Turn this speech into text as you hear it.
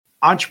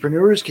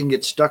Entrepreneurs can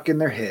get stuck in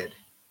their head.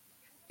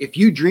 If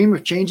you dream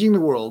of changing the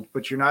world,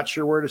 but you're not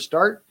sure where to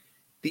start,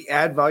 the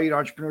Add Valued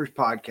Entrepreneurs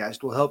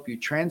podcast will help you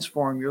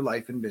transform your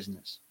life and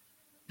business.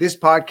 This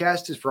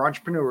podcast is for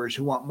entrepreneurs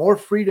who want more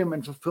freedom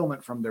and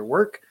fulfillment from their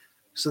work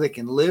so they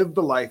can live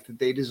the life that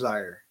they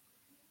desire.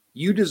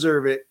 You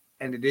deserve it,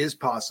 and it is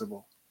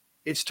possible.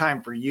 It's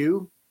time for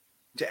you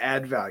to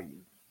add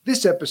value.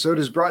 This episode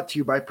is brought to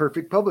you by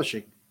Perfect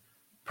Publishing.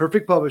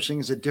 Perfect Publishing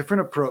is a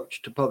different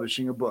approach to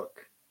publishing a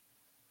book.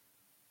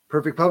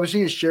 Perfect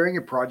Publishing is sharing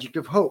a project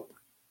of hope.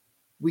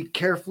 We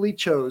carefully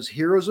chose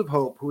heroes of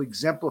hope who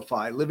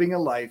exemplify living a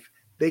life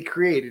they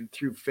created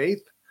through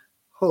faith,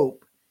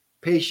 hope,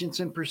 patience,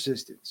 and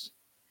persistence.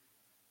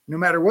 No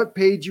matter what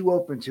page you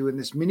open to in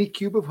this mini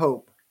cube of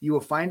hope, you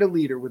will find a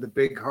leader with a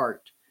big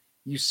heart.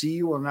 You see,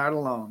 you are not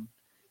alone.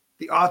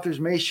 The authors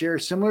may share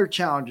similar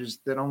challenges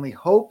that only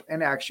hope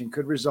and action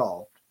could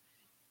resolve.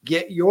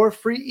 Get your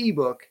free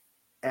ebook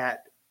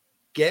at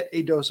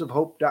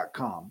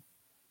getadoseofhope.com.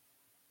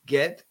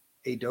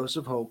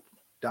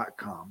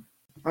 Getadoseofhope.com.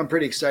 I'm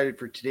pretty excited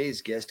for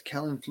today's guest,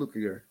 Kellen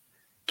Flukiger.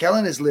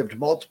 Kellen has lived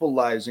multiple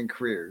lives and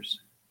careers.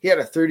 He had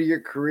a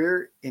 30-year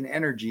career in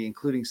energy,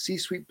 including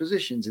C-suite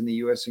positions in the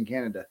U.S. and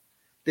Canada.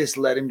 This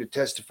led him to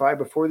testify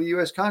before the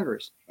U.S.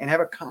 Congress and have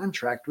a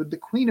contract with the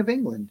Queen of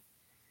England.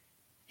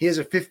 He has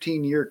a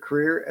 15-year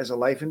career as a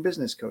life and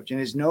business coach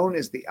and is known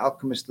as the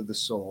alchemist of the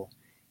soul.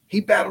 He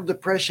battled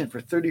depression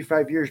for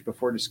 35 years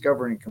before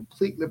discovering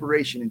complete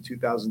liberation in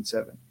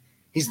 2007.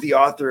 He's the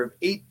author of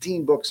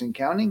 18 books and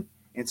counting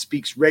and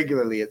speaks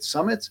regularly at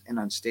summits and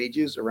on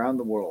stages around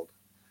the world.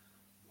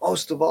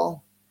 Most of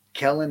all,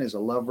 Kellen is a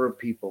lover of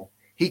people.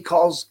 He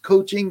calls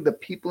coaching the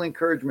people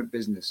encouragement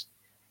business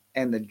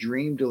and the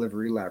dream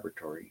delivery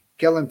laboratory.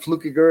 Kellen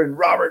Flukiger and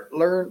Robert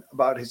learn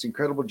about his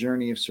incredible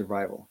journey of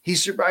survival. He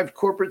survived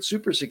corporate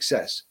super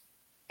success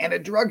and a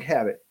drug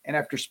habit, and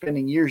after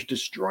spending years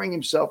destroying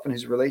himself and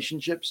his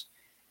relationships,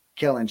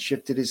 Kellen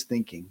shifted his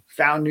thinking,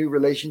 found new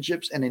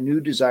relationships, and a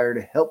new desire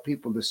to help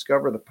people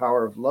discover the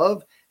power of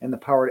love and the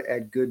power to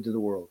add good to the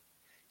world.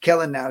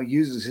 Kellen now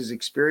uses his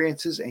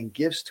experiences and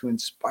gifts to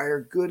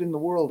inspire good in the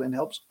world and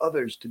helps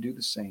others to do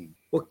the same.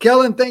 Well,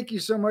 Kellen, thank you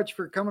so much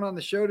for coming on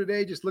the show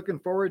today. Just looking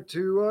forward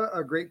to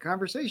a great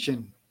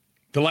conversation.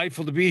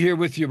 Delightful to be here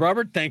with you,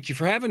 Robert. Thank you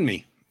for having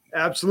me.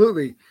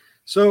 Absolutely.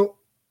 So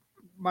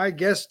my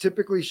guests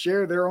typically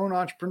share their own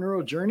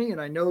entrepreneurial journey,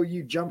 and I know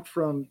you jumped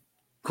from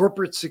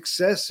corporate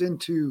success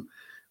into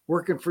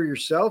working for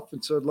yourself.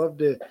 And so I'd love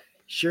to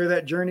share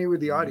that journey with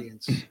the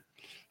audience.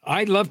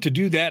 I'd love to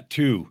do that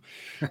too.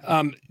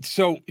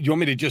 So you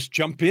want me to just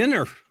jump in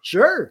or?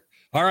 Sure.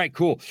 All right,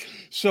 cool.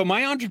 So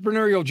my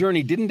entrepreneurial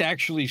journey didn't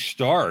actually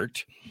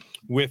start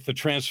with the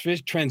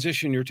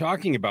transition you're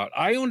talking about.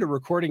 I owned a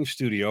recording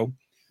studio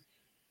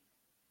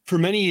for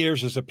many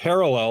years as a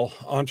parallel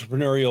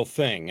entrepreneurial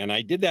thing. And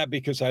I did that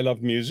because I love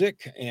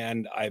music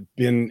and I've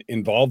been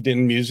involved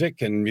in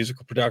music and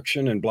musical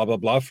production and blah, blah,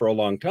 blah for a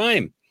long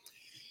time.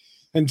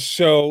 And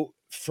so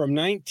from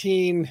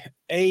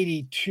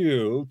 1982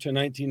 to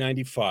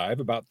 1995,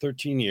 about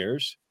 13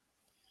 years,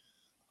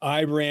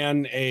 I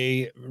ran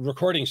a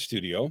recording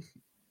studio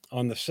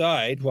on the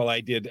side while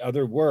I did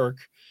other work.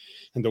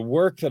 And the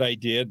work that I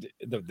did,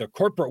 the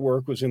corporate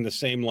work was in the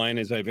same line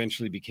as I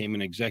eventually became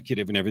an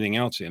executive and everything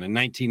else in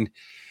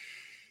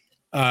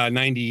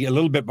 1990, a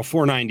little bit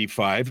before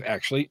 95,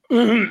 actually.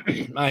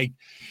 I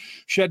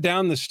shut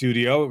down the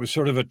studio. It was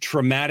sort of a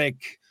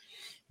traumatic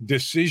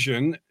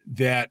decision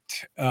that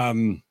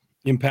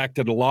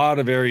impacted a lot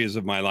of areas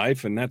of my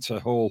life. And that's a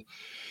whole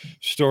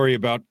story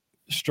about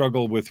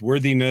struggle with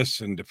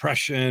worthiness and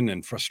depression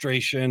and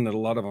frustration that a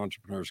lot of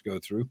entrepreneurs go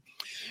through.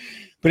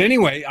 But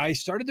anyway, I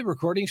started the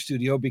recording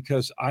studio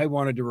because I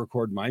wanted to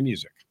record my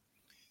music.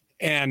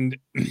 And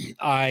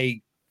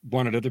I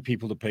wanted other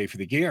people to pay for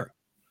the gear.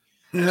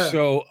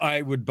 So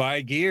I would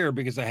buy gear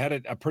because I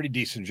had a pretty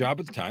decent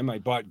job at the time. I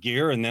bought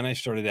gear and then I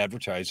started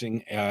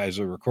advertising as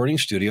a recording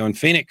studio in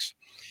Phoenix.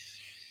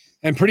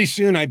 And pretty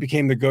soon I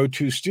became the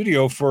go-to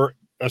studio for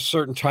a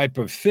certain type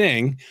of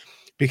thing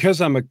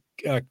because I'm a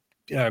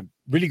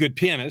really good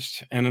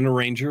pianist and an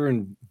arranger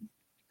and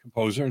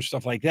composer and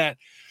stuff like that.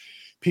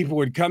 People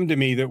would come to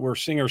me that were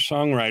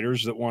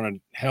singer-songwriters that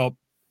wanted help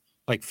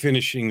like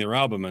finishing their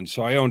album. And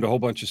so I owned a whole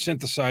bunch of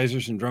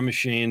synthesizers and drum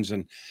machines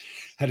and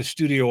had a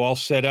studio all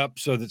set up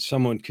so that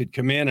someone could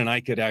come in and I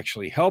could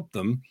actually help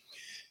them.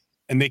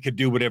 And they could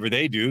do whatever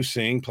they do,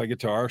 sing, play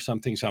guitar,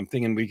 something,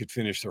 and we could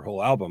finish their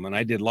whole album. And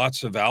I did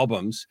lots of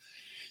albums,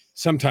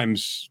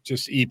 sometimes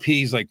just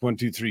EPs, like 1,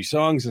 2, 3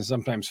 songs, and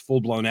sometimes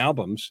full-blown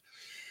albums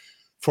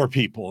for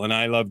people. And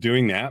I love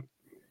doing that.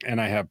 And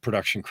I have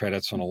production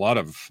credits on a lot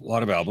of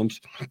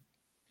albums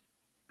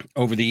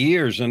over the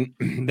years. And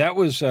that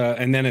was,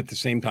 and then at the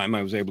same time,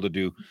 I was able to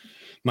do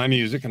my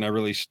music, and I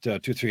released 2 or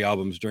 3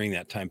 albums during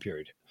that time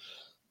period.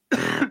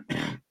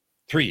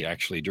 3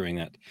 actually during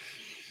that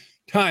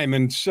time.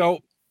 And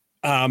so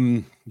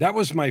that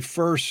was my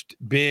first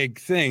big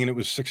thing, and it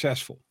was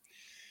successful.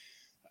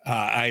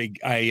 I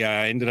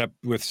ended up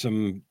with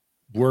some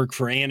work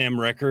for A&M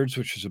Records,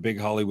 which is a big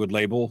Hollywood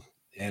label.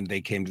 And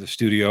they came to the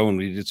studio and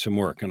we did some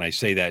work. And I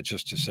say that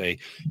just to say,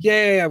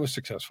 yay, I was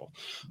successful.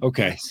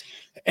 Okay. Nice.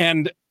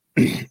 And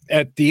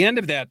at the end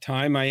of that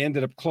time, I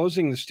ended up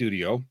closing the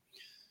studio.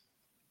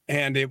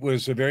 And it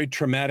was a very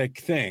traumatic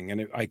thing.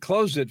 And I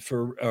closed it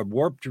for a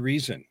warped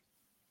reason.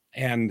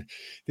 And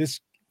this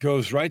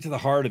goes right to the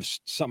heart of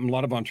something a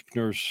lot of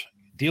entrepreneurs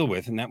deal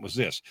with. And that was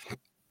this.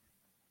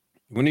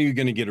 When are you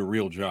going to get a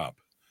real job?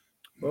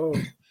 Oh.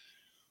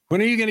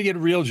 When are you going to get a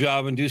real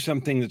job and do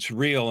something that's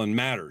real and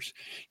matters?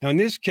 Now, in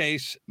this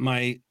case,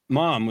 my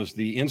mom was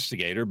the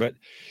instigator, but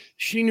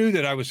she knew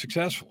that I was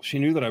successful. She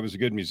knew that I was a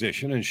good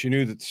musician, and she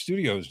knew that the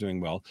studio was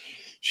doing well.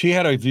 She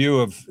had a view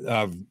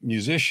of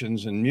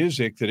musicians and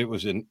music that it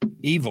was an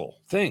evil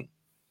thing,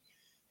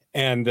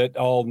 and that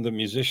all the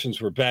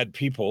musicians were bad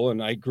people.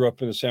 And I grew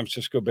up in the San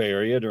Francisco Bay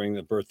Area during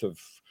the birth of,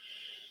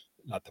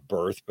 not the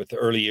birth, but the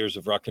early years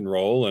of rock and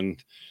roll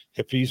and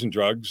hippies and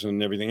drugs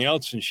and everything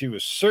else. And she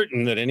was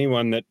certain that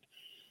anyone that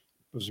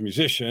was a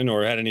musician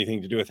or had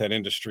anything to do with that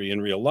industry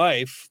in real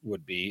life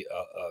would be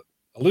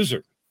a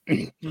loser.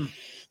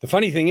 The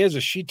funny thing is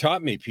she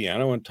taught me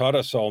piano and taught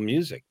us all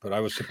music, but I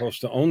was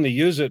supposed to only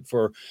use it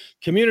for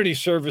community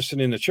service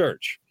and in the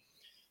church,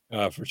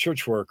 for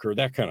church work or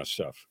that kind of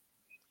stuff.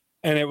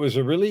 And it was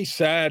a really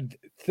sad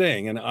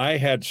thing. And I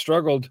had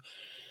struggled.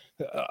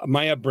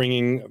 My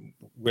upbringing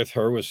with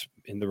her was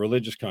in the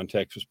religious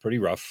context was pretty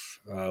rough.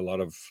 A lot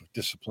of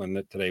discipline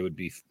that today would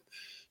be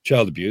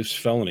child abuse,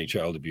 felony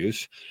child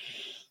abuse.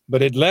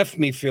 But it left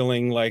me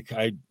feeling like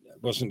I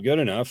wasn't good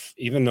enough,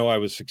 even though I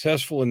was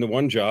successful in the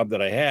one job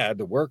that I had,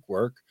 the work,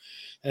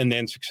 and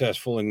then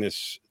successful in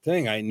this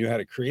thing. I knew how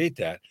to create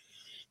that.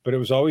 But it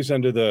was always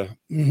under the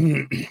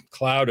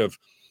cloud of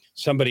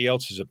somebody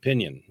else's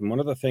opinion. And one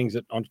of the things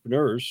that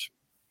entrepreneurs,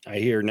 I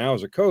hear now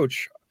as a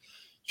coach,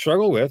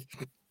 struggle with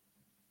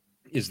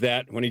is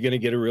that when you're going to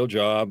get a real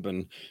job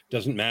and it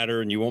doesn't matter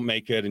and you won't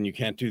make it and you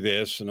can't do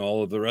this and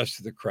all of the rest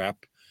of the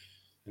crap,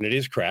 and it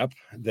is crap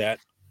that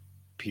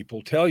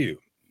people tell you.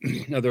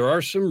 Now, there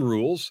are some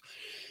rules,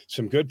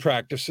 some good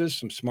practices,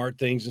 some smart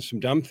things and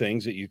some dumb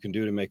things that you can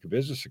do to make a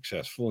business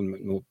successful, and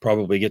we'll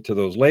probably get to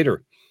those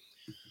later.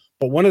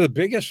 But one of the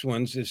biggest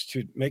ones is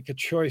to make a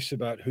choice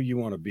about who you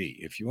want to be.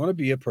 If you want to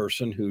be a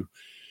person who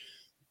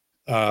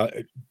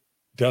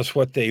does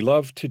what they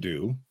love to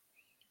do,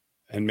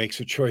 and makes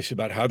a choice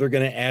about how they're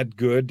going to add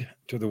good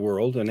to the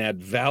world and add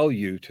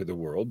value to the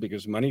world,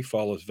 because money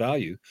follows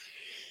value,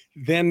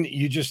 then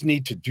you just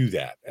need to do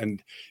that.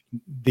 And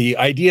the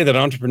idea that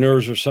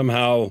entrepreneurs are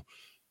somehow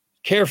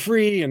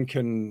carefree and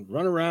can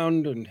run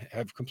around and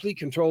have complete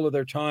control of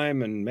their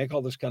time and make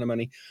all this kind of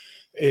money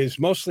is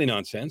mostly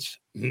nonsense.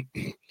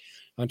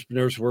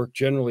 Entrepreneurs work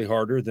generally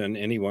harder than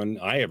anyone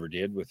I ever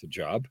did with a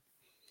job.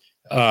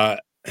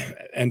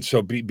 And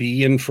so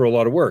be in for a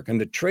lot of work.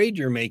 And the trade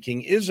you're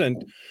making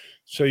isn't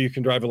so you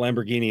can drive a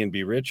Lamborghini and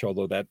be rich,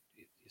 although that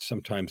is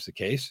sometimes the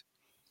case.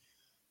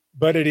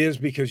 But it is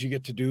because you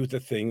get to do the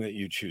thing that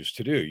you choose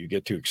to do. You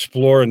get to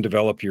explore and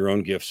develop your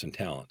own gifts and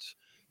talents.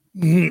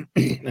 And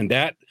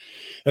that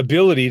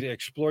ability to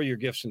explore your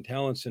gifts and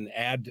talents and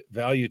add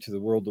value to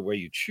the world the way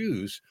you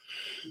choose,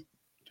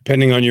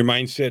 depending on your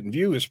mindset and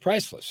view, is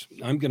priceless.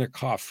 I'm going to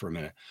cough for a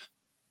minute.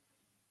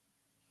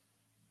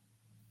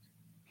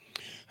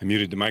 I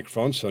muted the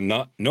microphone, so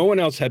no one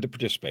else had to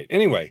participate.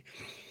 Anyway,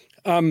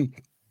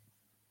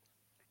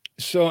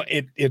 so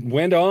it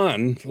went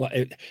on.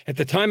 At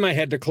the time I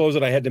had to close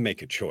it, I had to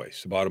make a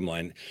choice. The bottom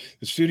line,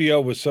 the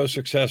studio was so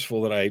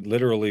successful that I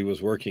literally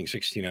was working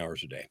 16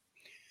 hours a day,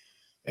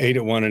 8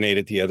 at one and 8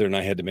 at the other, and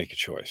I had to make a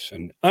choice.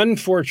 And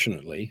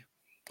unfortunately,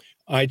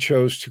 I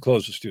chose to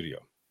close the studio.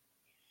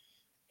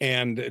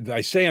 And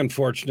I say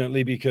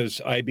unfortunately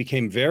because I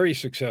became very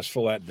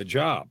successful at the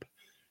job.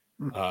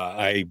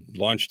 I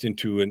launched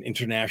into an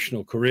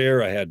international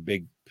career. I had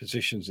big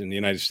positions in the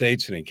United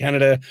States and in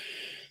Canada.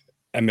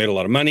 I made a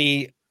lot of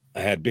money.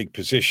 I had big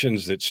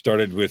positions that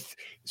started with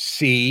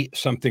C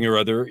something or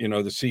other,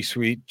 the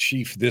C-suite,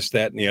 chief, this,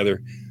 that, and the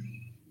other.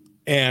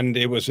 And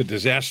it was a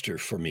disaster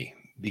for me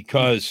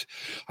because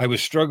I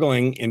was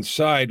struggling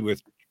inside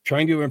with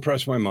trying to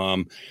impress my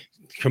mom,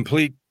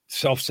 complete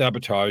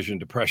self-sabotage and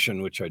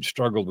depression, which I'd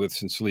struggled with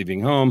since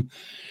leaving home.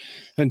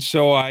 And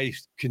so I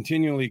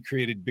continually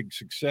created big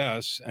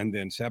success and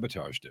then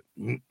sabotaged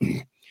it.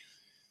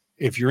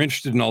 If you're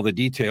interested in all the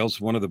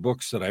details, one of the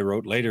books that I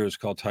wrote later is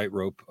called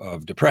Tightrope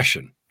of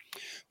Depression,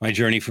 My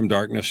Journey from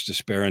Darkness,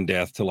 Despair, and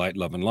Death to Light,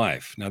 Love, and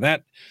Life. Now,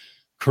 that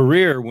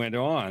career went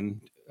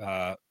on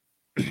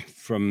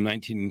from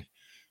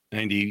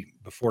 1990,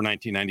 before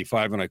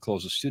 1995, when I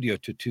closed the studio,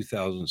 to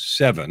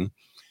 2007.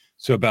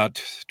 So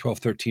about 12,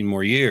 13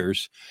 more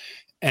years,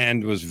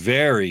 and was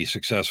very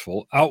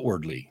successful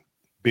outwardly.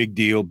 Big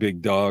deal,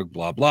 big dog,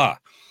 blah, blah.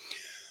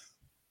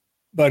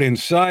 But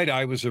inside,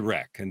 I was a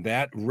wreck, and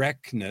that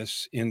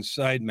wreckness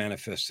inside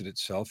manifested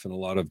itself in a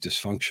lot of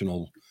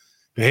dysfunctional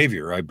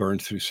behavior. I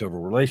burned through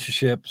several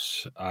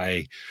relationships.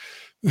 I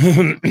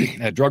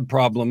had drug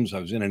problems. I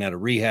was in and out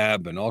of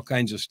rehab and all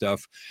kinds of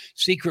stuff,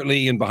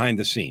 secretly and behind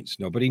the scenes.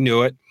 Nobody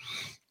knew it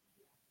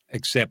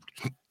except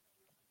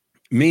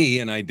me,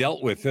 and I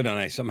dealt with it, and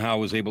I somehow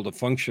was able to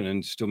function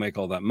and still make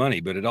all that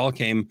money. But it all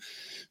came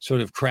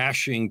sort of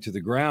crashing to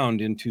the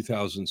ground in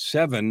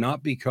 2007,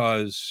 not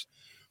because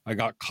I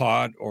got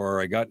caught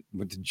or I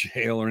went to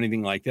jail or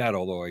anything like that,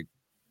 although I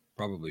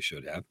probably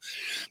should have,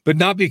 but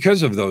not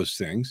because of those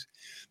things,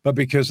 but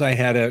because I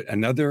had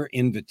another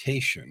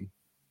invitation,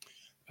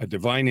 a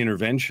divine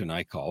intervention,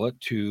 I call it,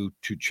 to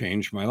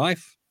change my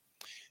life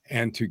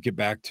and to get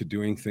back to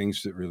doing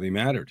things that really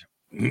mattered.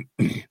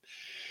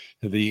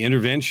 The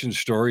intervention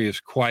story is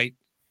quite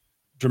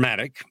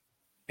dramatic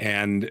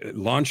and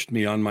launched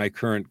me on my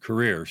current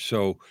career.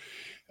 So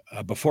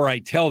before I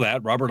tell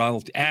that, Robert,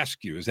 I'll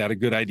ask you, is that a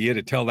good idea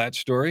to tell that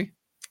story?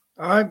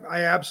 I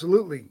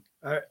absolutely,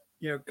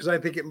 because I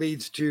think it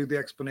leads to the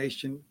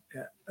explanation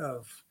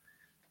of,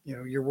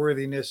 your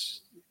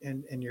worthiness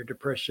and your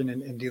depression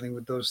and dealing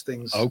with those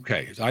things.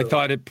 Okay. So I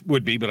thought it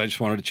would be, but I just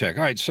wanted to check.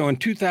 All right. So in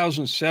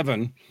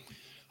 2007,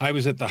 I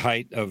was at the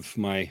height of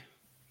my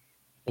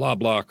blah,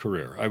 blah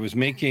career. I was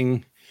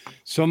making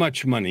so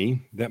much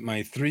money that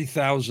my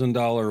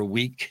 $3,000 a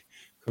week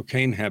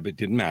cocaine habit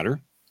didn't matter.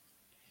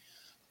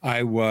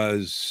 I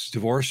was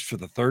divorced for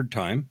the third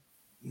time.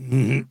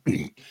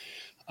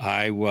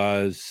 I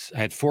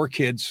had 4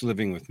 kids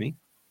living with me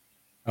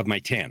of my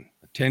 10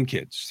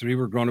 kids. 3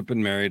 were grown up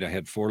and married. I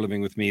had 4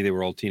 living with me. They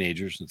were all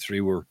teenagers, and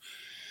 3 were,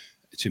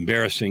 it's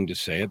embarrassing to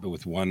say it, but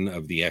with one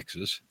of the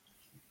exes.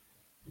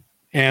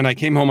 And I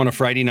came home on a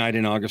Friday night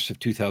in August of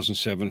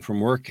 2007 from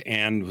work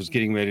and was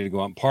getting ready to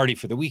go out and party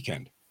for the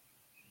weekend.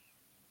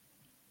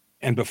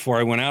 And before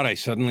I went out, I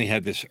suddenly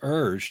had this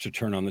urge to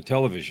turn on the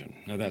television.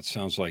 Now that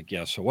sounds like,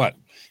 yeah, so what?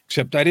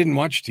 Except I didn't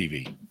watch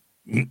TV.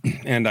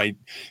 And I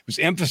was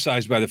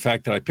emphasized by the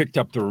fact that I picked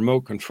up the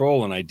remote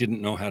control and I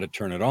didn't know how to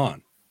turn it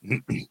on.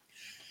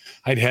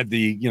 I'd had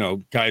the,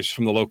 guys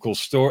from the local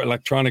store,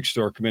 electronics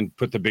store, come in,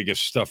 put the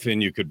biggest stuff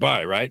in you could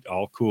buy, right?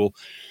 All cool,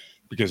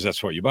 because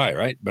that's what you buy,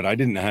 right? But I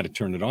didn't know how to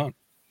turn it on.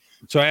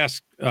 So I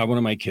asked one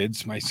of my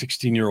kids, my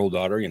 16-year-old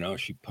daughter,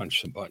 she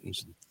punched some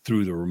buttons and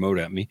threw the remote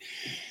at me.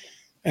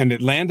 And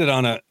it landed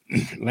on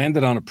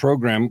a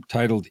program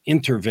titled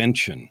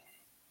Intervention.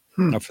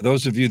 Now, for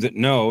those of you that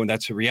know,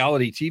 that's a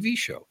reality TV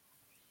show.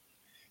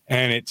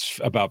 And it's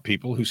about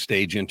people who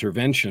stage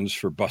interventions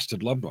for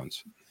busted loved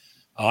ones.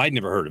 I'd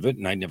never heard of it,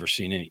 and I'd never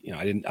seen any.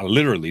 I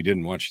literally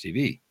didn't watch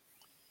TV.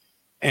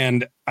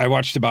 And I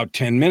watched about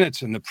 10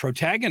 minutes, and the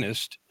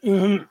protagonist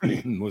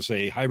was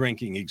a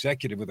high-ranking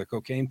executive with a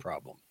cocaine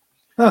problem.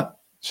 Huh.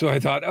 So I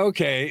thought,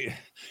 okay,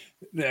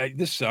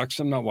 this sucks.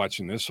 I'm not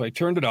watching this. So I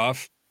turned it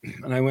off,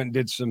 and I went and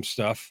did some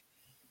stuff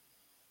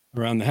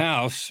around the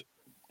house,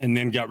 and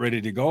then got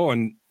ready to go.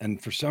 And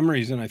for some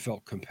reason, I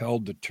felt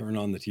compelled to turn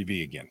on the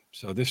TV again.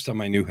 So this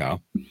time I knew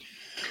how.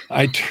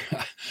 I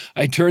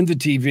turned the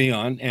TV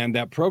on, and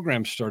that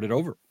program started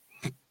over.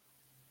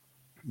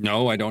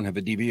 No, I don't have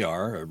a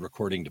DVR, a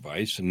recording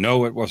device. And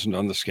no, it wasn't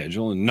on the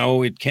schedule. And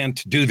no, it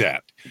can't do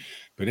that.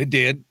 But it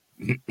did.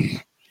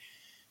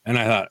 And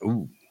I thought,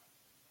 ooh,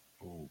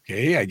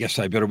 okay, I guess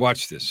I better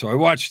watch this. So I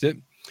watched it.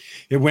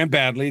 It went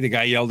badly. The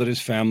guy yelled at his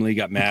family,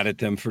 got mad at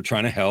them for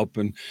trying to help,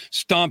 and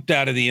stomped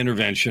out of the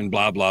intervention,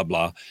 blah, blah,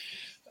 blah.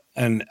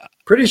 And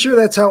pretty sure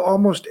that's how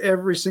almost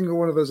every single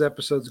one of those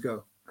episodes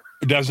go.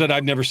 Does it?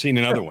 I've never seen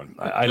another one.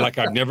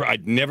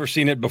 I'd never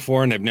seen it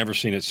before, and I've never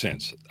seen it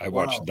since. I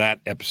watched that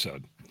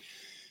episode.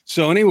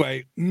 So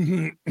anyway,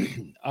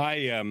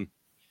 I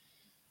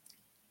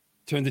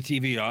turned the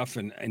TV off,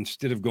 and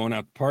instead of going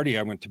out to party,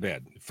 I went to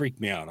bed. It freaked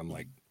me out. I'm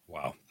like,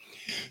 wow.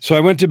 So I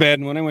went to bed,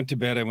 and when I went to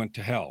bed, I went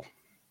to hell.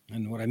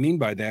 And what I mean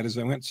by that is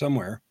I went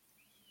somewhere.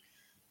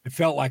 It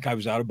felt like I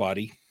was out of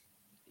body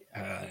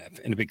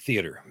in a big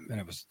theater, and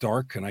it was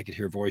dark, and I could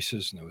hear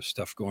voices, and there was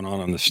stuff going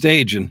on the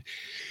stage. And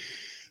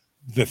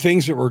the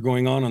things that were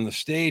going on the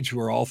stage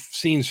were all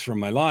scenes from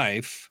my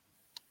life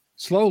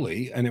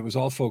slowly, and it was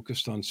all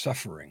focused on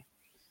suffering.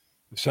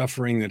 The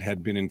suffering that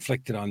had been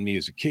inflicted on me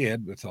as a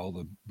kid with all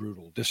the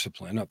brutal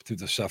discipline, up through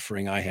the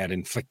suffering I had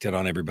inflicted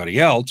on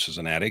everybody else as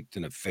an addict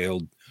and a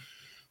failed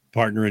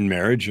partner in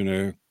marriage and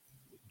a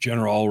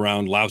general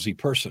all-around lousy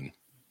person.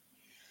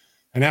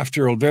 And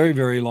after a very,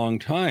 very long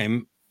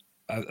time,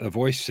 a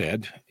voice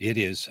said, "It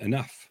is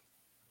enough."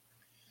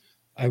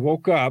 I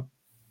woke up,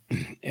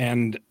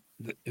 and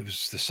the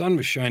sun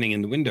was shining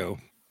in the window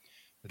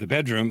of the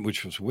bedroom,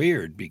 which was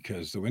weird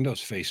because the windows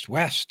faced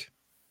west.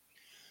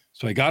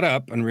 So I got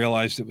up and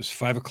realized it was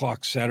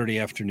 5:00 Saturday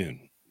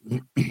afternoon.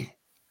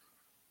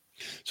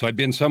 So I'd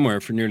been somewhere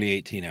for nearly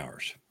 18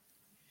 hours.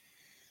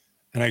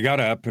 And I got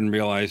up and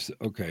realized,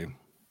 okay,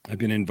 I've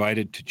been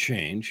invited to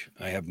change.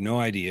 I have no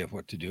idea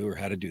what to do or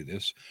how to do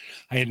this.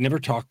 I had never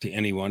talked to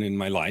anyone in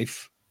my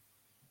life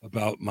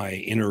about my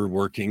inner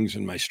workings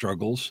and my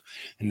struggles.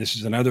 And this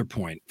is another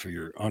point for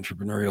your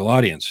entrepreneurial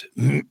audience.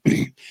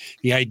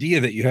 The idea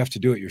that you have to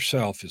do it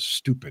yourself is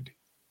stupid.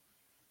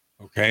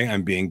 Okay,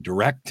 I'm being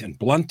direct and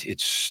blunt.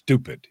 It's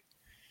stupid.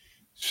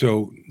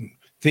 So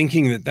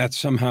Thinking that that's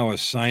somehow a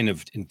sign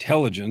of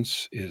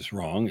intelligence is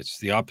wrong. It's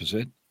the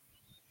opposite.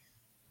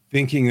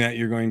 Thinking that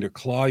you're going to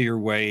claw your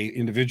way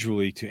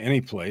individually to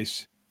any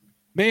place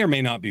may or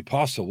may not be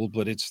possible,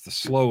 but it's the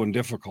slow and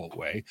difficult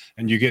way,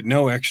 and you get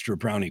no extra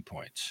brownie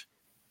points.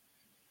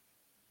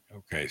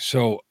 Okay,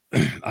 so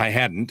I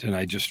hadn't, and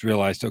I just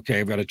realized, okay,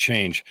 I've got to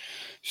change.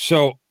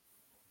 So,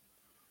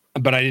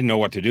 but I didn't know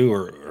what to do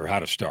or how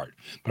to start.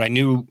 But I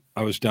knew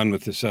I was done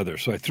with this other.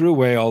 So I threw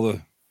away all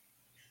the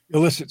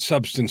illicit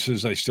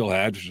substances I still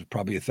had, which was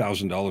probably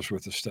 $1,000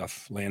 worth of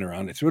stuff laying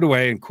around. I threw it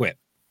away and quit.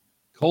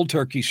 Cold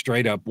turkey,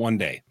 straight up, one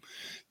day.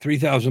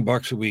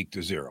 $3,000 a week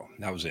to zero.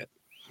 That was it.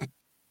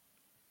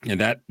 And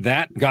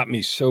that got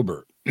me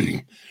sober.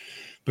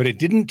 But it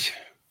didn't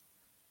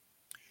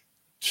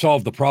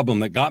solve the problem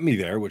that got me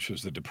there, which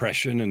was the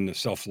depression and the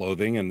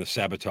self-loathing and the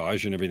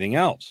sabotage and everything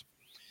else.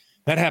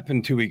 That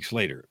happened 2 weeks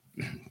later,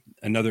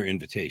 another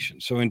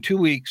invitation. So in 2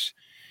 weeks,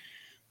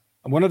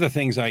 one of the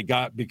things I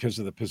got because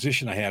of the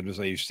position I had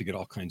was I used to get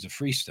all kinds of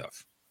free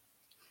stuff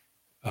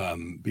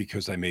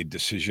because I made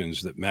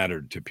decisions that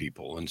mattered to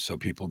people. And so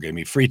people gave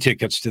me free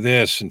tickets to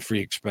this and free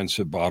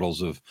expensive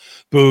bottles of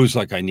booze,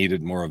 like I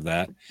needed more of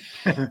that.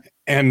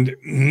 And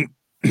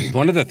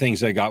one of the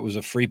things I got was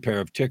a free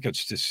pair of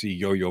tickets to see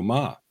Yo-Yo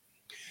Ma.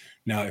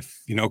 Now,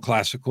 if you know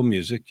classical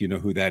music, you know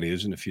who that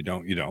is. And if you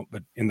don't, you don't.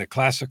 But in the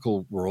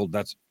classical world,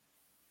 that's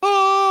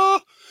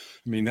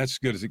as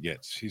good as it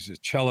gets. He's a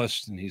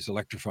cellist and he's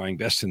electrifying,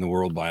 best in the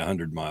world by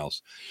 100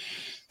 miles.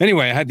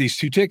 Anyway, I had these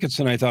 2 tickets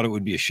and I thought it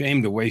would be a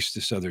shame to waste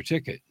this other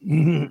ticket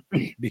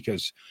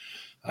because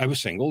I was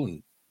single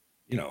and,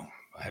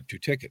 I have 2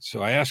 tickets.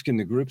 So I asked in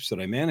the groups that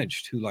I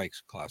managed who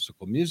likes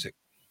classical music.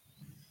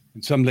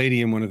 And some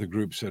lady in one of the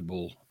groups said,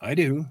 well, I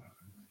do.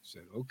 I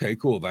said, okay,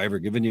 cool. Have I ever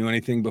given you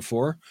anything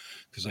before?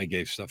 Because I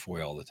gave stuff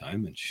away all the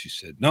time. And she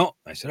said, no.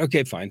 I said,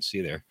 okay, fine. See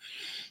you there.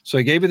 So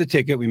I gave her the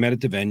ticket. We met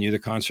at the venue. The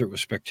concert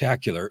was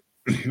spectacular.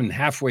 And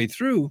halfway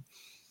through,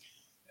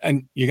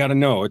 and you got to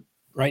know it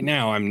right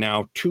now, I'm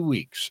now 2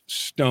 weeks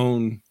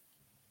stone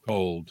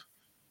cold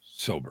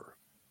sober.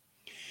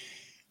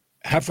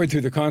 Halfway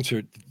through the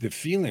concert, the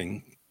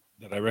feeling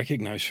that I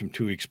recognized from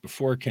 2 weeks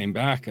before came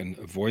back, and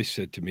a voice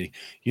said to me,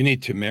 you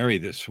need to marry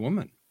this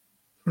woman.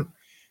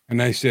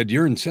 And I said,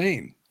 you're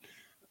insane.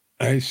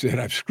 I said,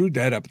 I've screwed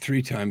that up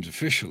 3 times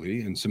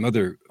officially and some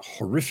other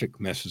horrific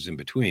messes in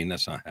between.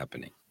 That's not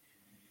happening.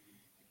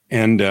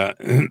 And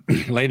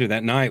later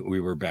that night,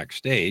 we were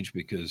backstage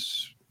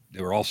because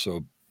there were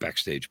also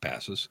backstage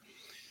passes.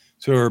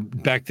 So we're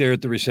back there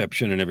at the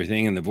reception and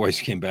everything. And the voice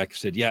came back and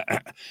said, yeah,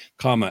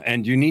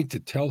 and you need to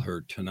tell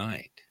her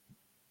tonight.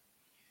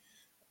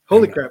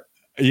 Holy crap.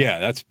 Yeah,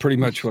 that's pretty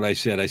much what I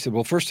said. I said,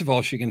 well, first of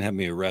all, she can have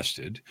me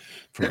arrested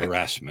for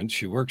harassment.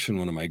 She works in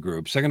one of my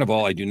groups. Second of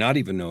all, I do not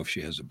even know if she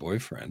has a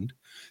boyfriend.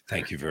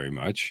 Thank you very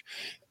much.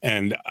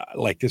 And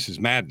this is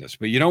madness,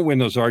 but you don't win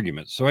those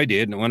arguments. So I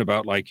did. And it went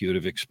about like you would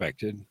have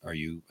expected. Are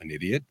you an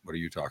idiot? What are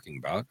you talking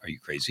about? Are you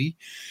crazy?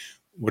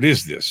 What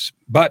is this?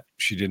 But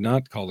she did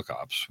not call the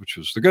cops, which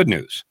was the good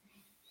news.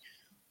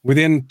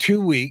 Within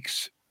 2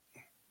 weeks,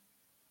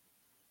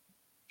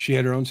 she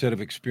had her own set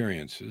of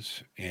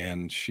experiences,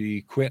 and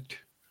she quit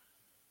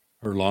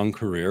her long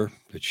career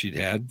that she'd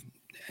had.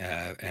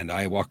 And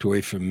I walked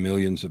away from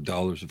millions of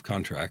dollars of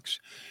contracts.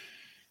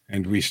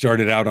 And we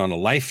started out on a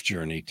life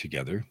journey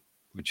together,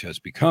 which has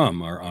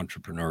become our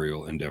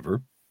entrepreneurial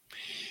endeavor.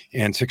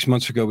 And 6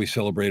 months ago, we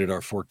celebrated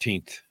our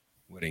 14th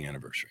wedding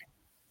anniversary.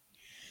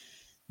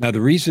 Now,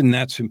 the reason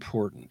that's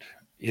important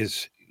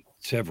is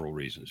several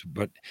reasons,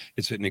 but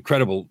it's an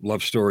incredible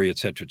love story, et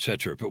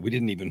cetera, but we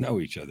didn't even know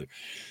each other.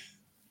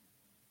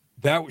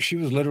 She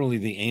was literally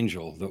the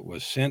angel that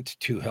was sent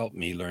to help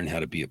me learn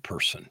how to be a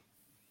person,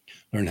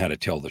 learn how to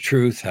tell the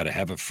truth, how to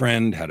have a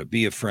friend, how to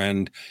be a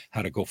friend,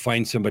 how to go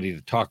find somebody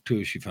to talk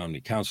to. She found me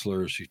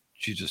counselors.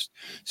 She just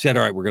said,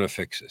 all right, we're going to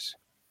fix this.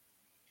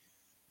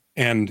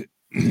 And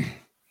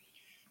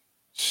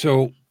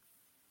so,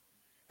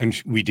 and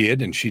we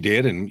did, and she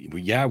did. And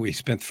we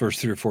spent the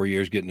first 3 or 4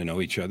 years getting to know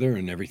each other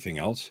and everything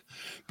else.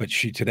 But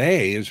she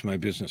today is my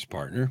business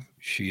partner.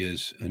 She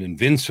is an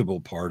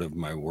invincible part of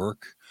my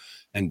work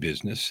and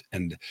business.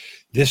 And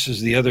this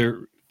is the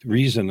other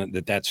reason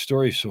that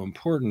story is so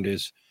important,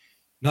 is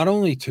not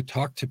only to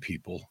talk to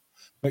people,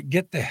 but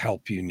get the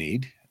help you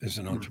need as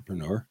an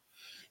entrepreneur.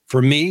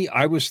 For me,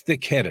 I was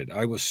thick-headed.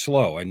 I was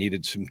slow. I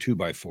needed some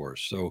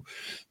 2x4s. So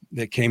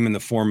that came in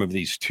the form of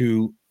these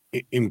 2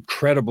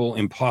 incredible,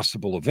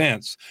 impossible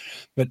events.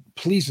 But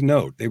please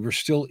note, they were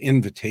still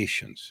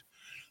invitations.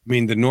 I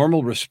mean, the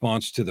normal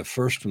response to the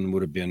first one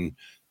would have been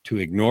to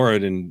ignore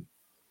it and,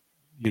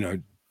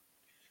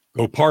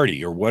 go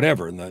party or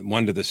whatever. And the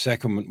one to the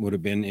second one would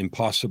have been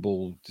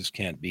impossible. This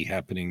can't be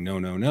happening.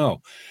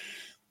 No.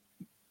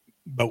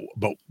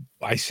 But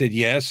I said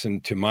yes.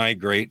 And to my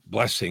great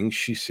blessing,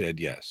 she said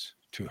yes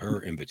to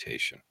her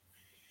invitation.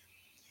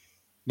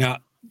 Now,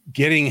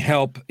 getting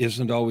help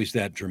isn't always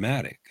that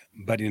dramatic,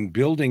 but in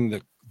building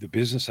the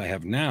business I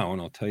have now,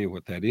 and I'll tell you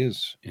what that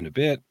is in a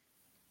bit,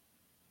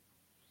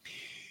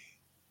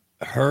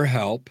 her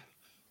help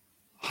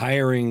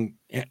hiring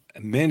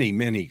many,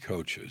 many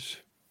coaches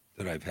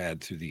that I've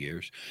had through the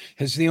years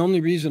is the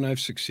only reason I've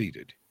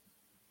succeeded.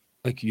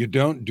 Like, you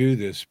don't do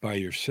this by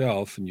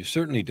yourself, and you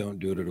certainly don't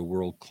do it at a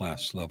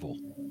world-class level.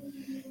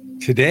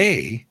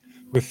 Today,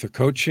 with the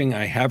coaching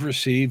I have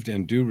received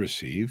and do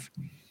receive,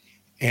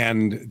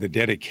 and the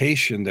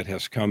dedication that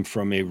has come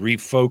from a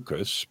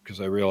refocus, because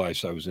I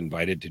realized I was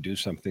invited to do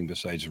something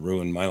besides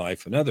ruin my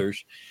life and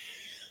others,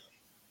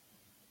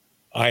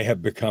 I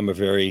have become a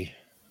very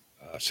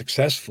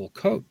successful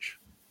coach.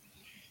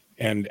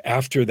 And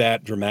after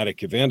that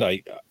dramatic event,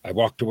 I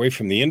walked away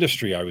from the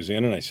industry I was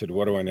in, and I said,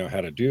 what do I know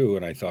how to do?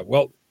 And I thought,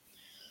 well,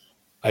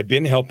 I've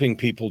been helping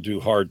people do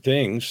hard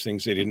things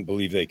they didn't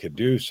believe they could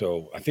do.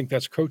 So I think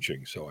that's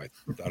coaching. So I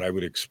thought I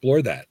would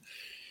explore that.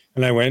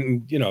 And I went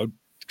and,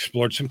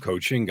 explored some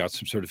coaching, got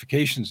some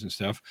certifications and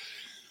stuff.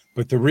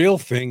 But the real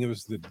thing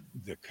was the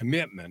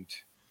commitment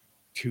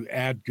to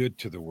add good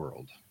to the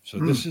world. So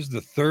this is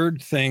the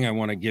third thing I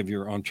want to give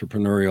your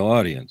entrepreneurial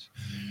audience.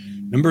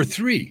 Number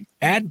 3,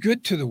 add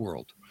good to the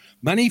world.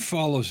 Money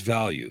follows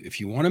value. If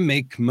you want to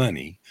make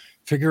money,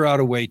 figure out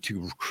a way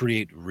to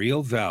create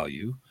real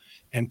value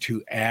and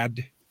to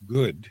add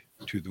good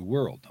to the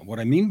world. And what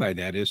I mean by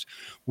that is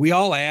we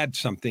all add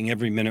something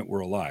every minute we're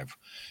alive,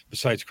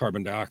 besides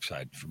carbon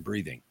dioxide from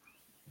breathing.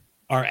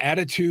 Our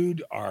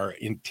attitude, our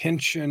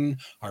intention,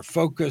 our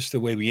focus, the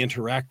way we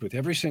interact with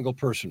every single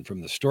person,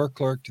 from the store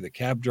clerk to the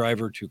cab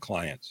driver to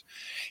clients,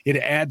 it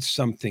adds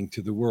something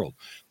to the world.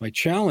 My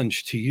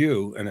challenge to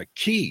you, and a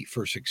key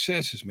for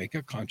success, is make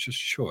a conscious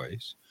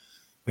choice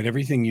that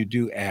everything you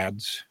do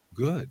adds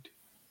good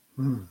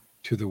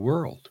to the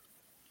world.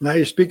 Now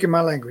you're speaking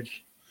my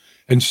language.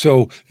 And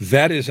so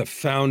that is a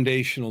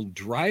foundational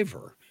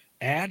driver.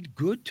 Add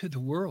good to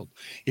the world.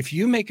 If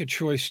you make a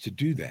choice to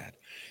do that,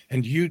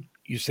 and you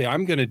say,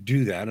 I'm going to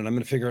do that, and I'm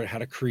going to figure out how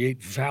to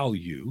create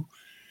value,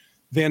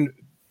 then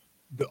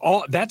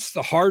that's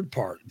the hard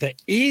part. The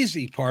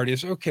easy part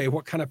is, okay,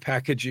 what kind of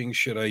packaging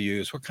should I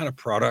use? What kind of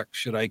product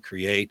should I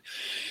create?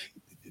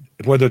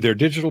 Whether they're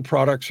digital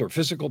products or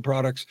physical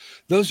products,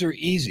 those are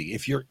easy.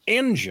 If your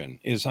engine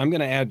is, I'm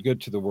going to add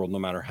good to the world no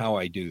matter how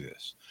I do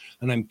this,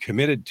 and I'm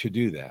committed to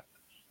do that,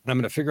 and I'm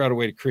going to figure out a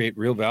way to create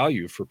real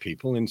value for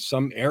people in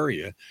some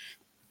area,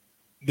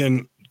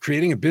 then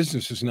creating a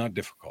business is not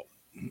difficult.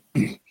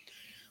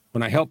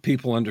 When I help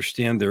people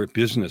understand their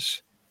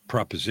business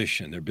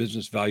proposition, their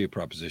business value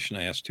proposition,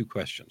 I ask 2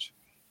 questions.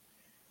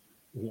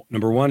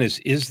 Number 1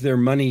 is there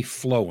money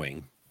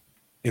flowing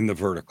in the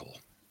vertical?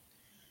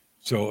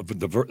 So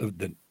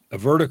a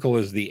vertical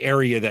is the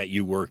area that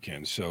you work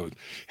in. So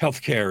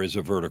healthcare is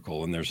a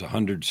vertical, and there's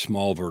 100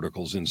 small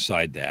verticals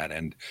inside that.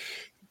 And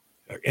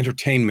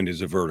entertainment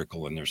is a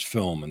vertical, and there's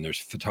film, and there's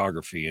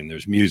photography, and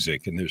there's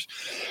music, and there's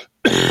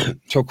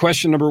so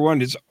question number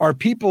 1 is, are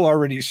people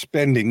already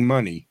spending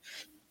money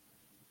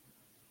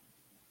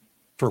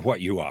for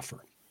what you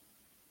offer?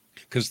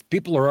 Because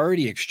people are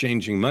already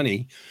exchanging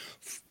money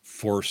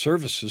for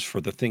services for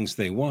the things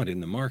they want in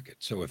the market.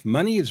 So if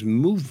money is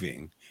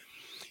moving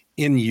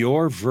in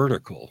your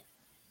vertical,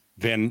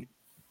 then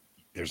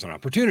there's an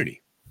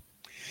opportunity.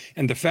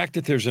 And the fact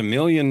that there's 1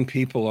 million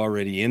people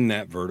already in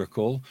that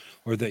vertical,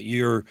 or that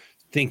you're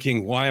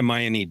thinking, why am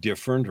I any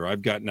different, or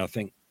I've got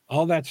nothing,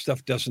 all that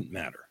stuff doesn't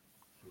matter.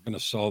 We're going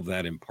to solve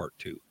that in part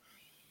 2.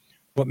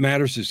 What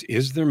matters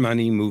is there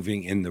money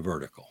moving in the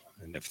vertical?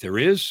 And if there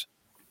is,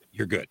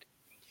 you're good.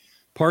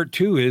 Part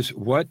 2 is,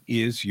 what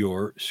is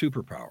your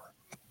superpower?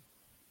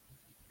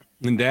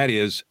 And that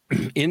is,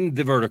 in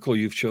the vertical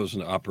you've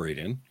chosen to operate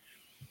in,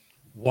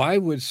 why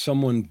would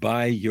someone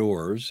buy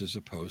yours as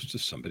opposed to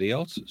somebody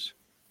else's?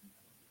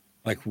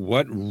 Like,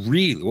 what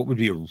would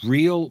be a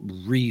real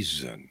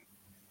reason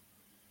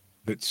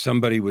that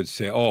somebody would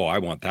say, oh, I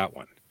want that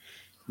one?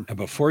 And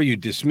before you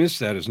dismiss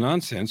that as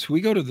nonsense,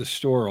 we go to the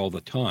store all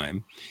the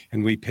time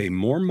and we pay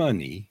more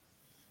money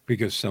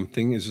because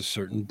something is a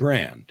certain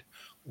brand,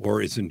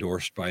 or is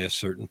endorsed by a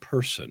certain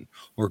person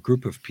or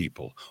group of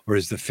people, or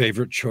is the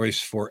favorite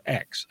choice for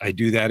X. I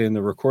do that in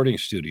the recording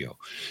studio.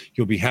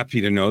 You'll be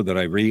happy to know that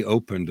I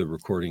reopened the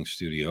recording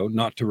studio,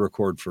 not to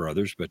record for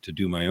others, but to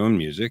do my own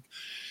music,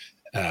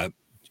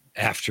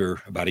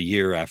 after about a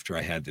year after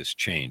I had this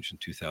change in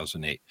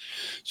 2008.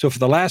 So for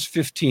the last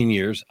 15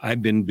 years,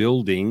 I've been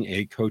building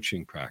a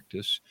coaching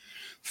practice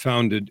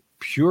founded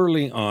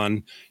purely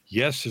on,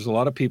 yes, there's a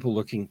lot of people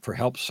looking for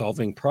help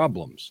solving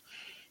problems.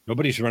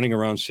 Nobody's running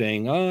around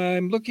saying,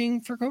 I'm looking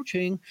for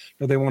coaching.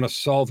 No, they want to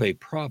solve a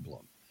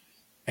problem.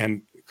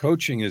 And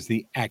coaching is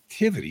the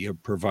activity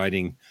of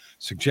providing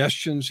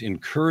suggestions,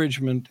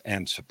 encouragement,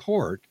 and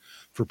support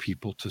for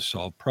people to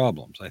solve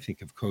problems. I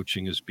think of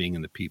coaching as being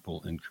in the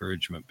people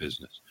encouragement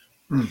business.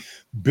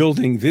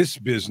 Building this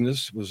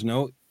business was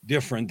no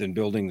different than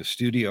building the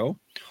studio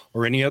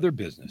or any other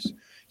business.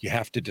 You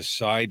have to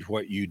decide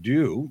what you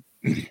do,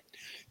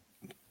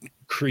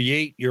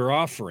 create your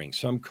offering.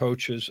 Some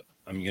coaches,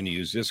 I'm going to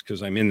use this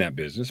because I'm in that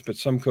business, but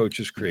some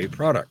coaches create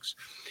products.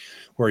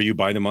 where you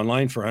buy them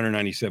online for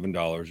 $197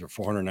 or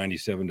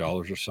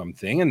 $497 or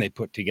something, and they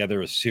put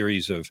together a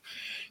series of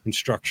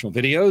instructional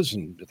videos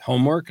and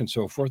homework and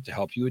so forth to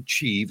help you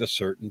achieve a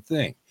certain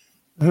thing.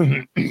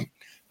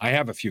 I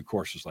have a few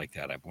courses like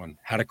that. I've one,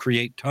 How to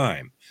Create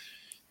Time,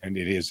 and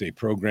it is a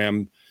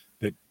program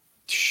that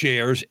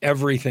shares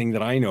everything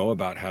that I know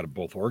about how to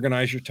both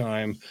organize your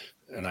time,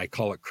 and I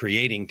call it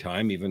creating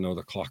time, even though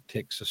the clock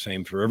ticks the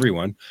same for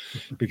everyone,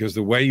 because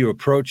the way you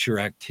approach your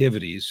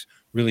activities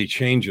really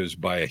changes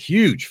by a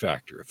huge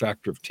factor, a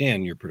factor of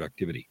 10, your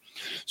productivity.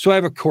 So I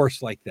have a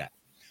course like that.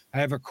 I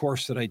have a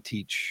course that I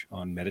teach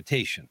on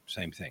meditation,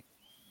 same thing.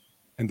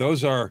 And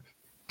those are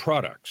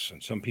products.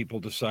 And some people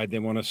decide they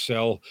want to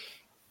sell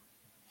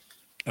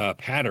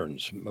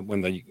patterns.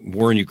 When the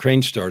war in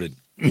Ukraine started,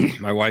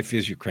 my wife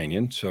is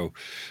Ukrainian, so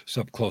it's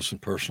up close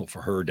and personal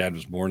for her. Dad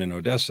was born in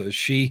Odessa.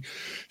 She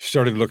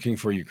started looking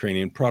for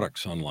Ukrainian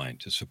products online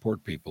to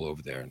support people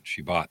over there. And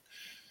she bought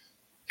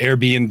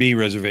Airbnb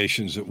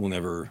reservations that we'll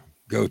never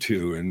go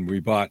to.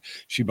 And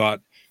she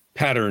bought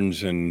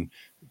patterns and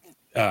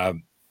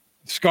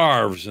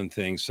scarves and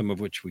things, some of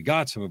which we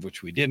got, some of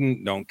which we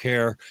didn't, don't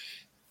care.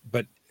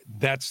 But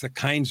that's the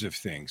kinds of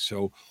things.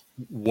 So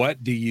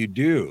what do you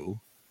do?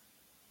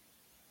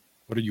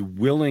 What are you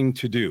willing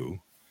to do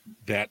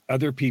that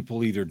other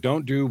people either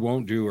don't do,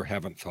 won't do, or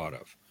haven't thought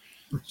of?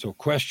 So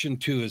question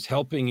 2 is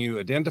helping you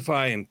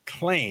identify and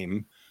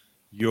claim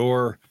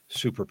your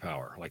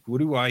superpower. Like, what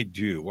do I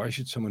do? Why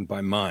should someone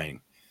buy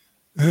mine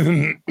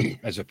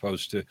as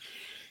opposed to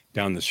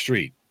down the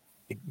street?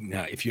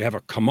 Now, if you have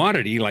a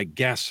commodity like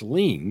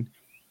gasoline,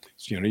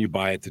 you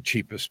buy at the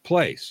cheapest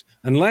place,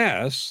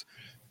 unless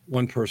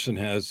one person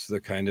has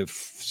the kind of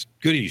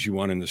goodies you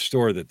want in the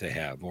store that they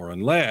have, or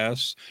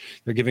unless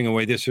they're giving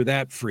away this or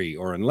that free,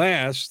 or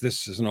unless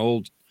this is an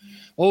old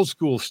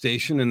school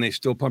station and they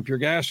still pump your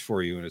gas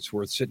for you and it's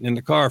worth sitting in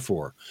the car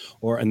for,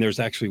 and there's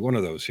actually one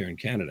of those here in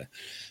Canada,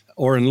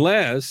 or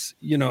unless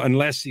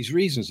these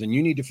reasons, and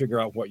you need to figure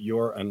out what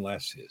your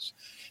unless is.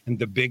 And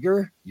the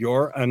bigger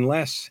your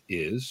unless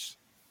is,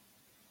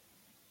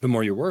 the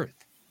more you're worth.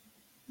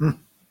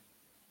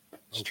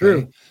 It's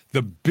true.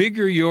 The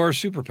bigger your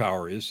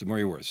superpower is, the more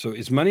you're worth. So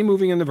is money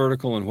moving in the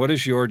vertical, and what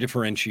is your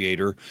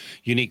differentiator,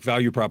 unique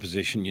value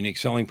proposition, unique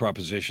selling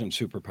proposition,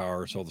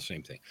 superpower? It's all the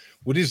same thing.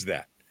 What is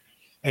that?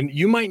 And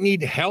you might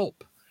need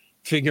help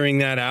figuring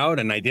that out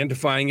and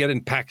identifying it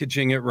and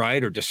packaging it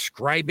right, or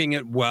describing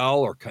it well,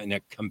 or kind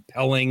of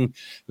compelling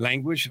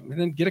language. And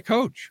then get a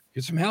coach,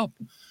 get some help,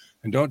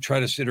 and don't try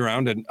to sit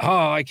around and,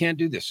 I can't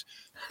do this.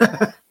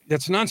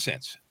 That's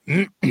nonsense.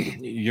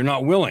 You're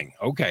not willing.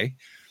 Okay.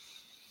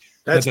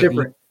 That's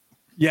different.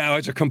 Yeah,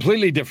 it's a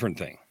completely different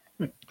thing.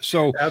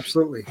 So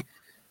absolutely.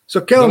 So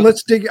Kellen,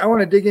 I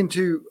want to dig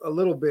into a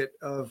little bit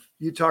of,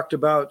 you talked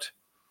about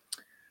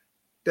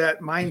that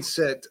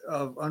mindset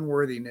of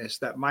unworthiness,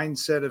 that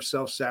mindset of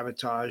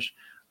self-sabotage.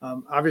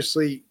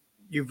 Obviously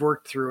you've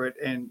worked through it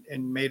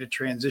and made a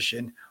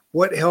transition.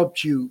 What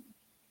helped you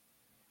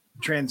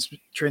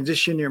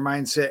transition your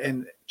mindset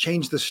and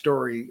change the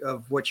story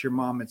of what your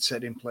mom had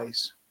set in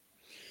place?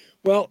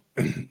 Well,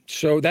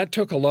 so that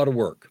took a lot of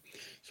work.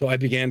 So I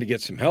began to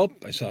get some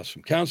help. I saw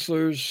some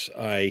counselors.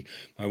 My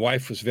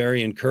wife was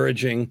very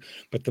encouraging,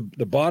 but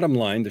the bottom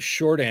line, the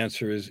short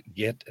answer is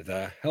get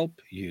the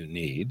help you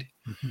need.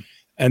 Mm-hmm.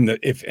 And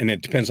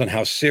it depends on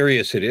how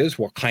serious it is,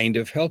 what kind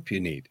of help you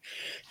need.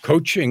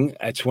 Coaching,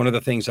 that's one of the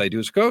things I do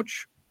as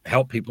coach.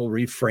 Help people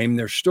reframe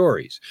their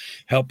stories,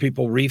 help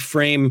people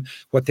reframe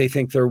what they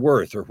think they're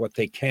worth or what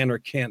they can or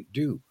can't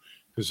do,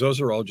 because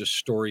those are all just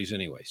stories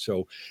anyway.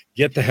 So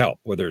get the help,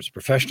 whether it's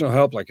professional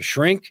help like a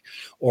shrink,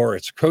 or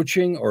it's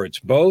coaching, or it's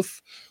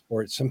both,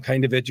 or it's some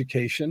kind of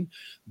education.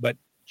 But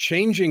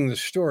changing the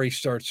story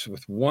starts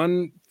with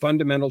one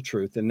fundamental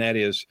truth, and that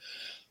is,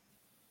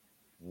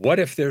 what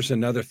if there's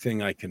another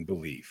thing I can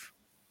believe?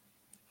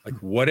 Like,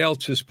 what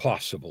else is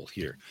possible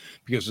here?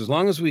 Because as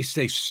long as we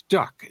stay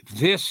stuck,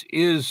 this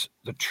is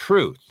the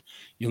truth,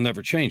 you'll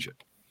never change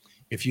it.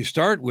 If you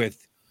start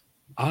with,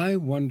 I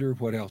wonder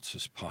what else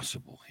is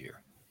possible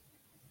here.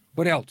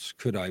 What else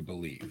could I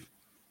believe?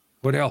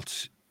 What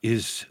else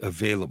is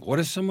available? What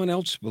does someone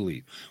else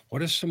believe?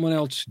 What is someone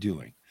else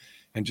doing?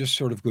 And just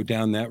sort of go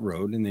down that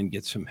road and then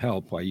get some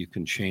help while you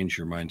can change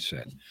your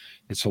mindset.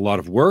 It's a lot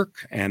of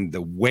work, and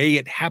the way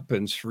it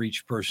happens for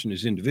each person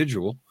is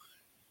individual,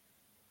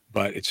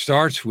 but it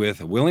starts with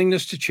a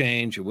willingness to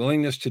change, a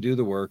willingness to do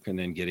the work, and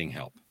then getting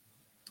help.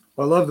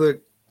 Well, I love the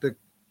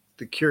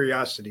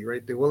curiosity,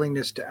 right? The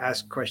willingness to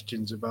ask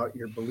questions about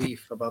your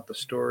belief, about the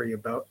story,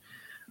 about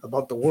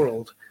the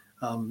world,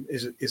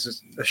 is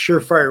a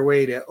surefire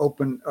way to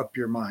open up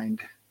your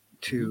mind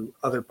to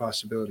other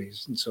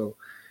possibilities. And so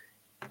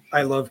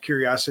I love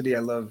curiosity. I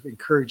love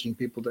encouraging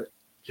people to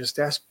just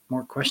ask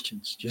more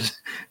questions,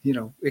 just,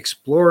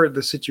 explore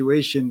the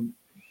situation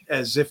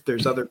as if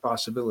there's other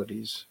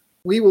possibilities.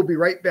 We will be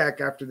right back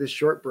after this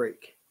short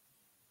break.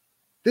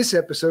 This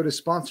episode is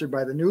sponsored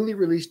by the newly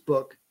released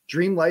book,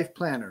 Dream Life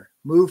Planner,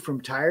 Move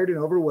from Tired and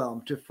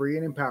Overwhelmed to Free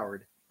and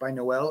Empowered, by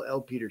Noelle L.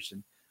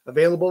 Peterson,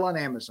 available on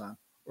Amazon,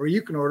 or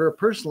you can order a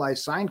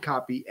personalized signed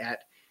copy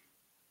at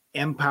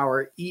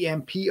Empower,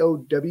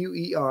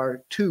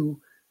 EMPOWER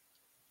 2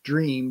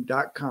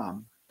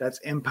 dream.com. That's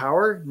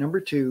Empower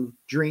 2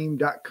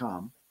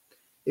 dream.com.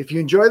 If you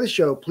enjoy the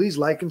show, please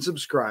like and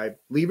subscribe,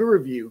 leave a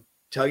review,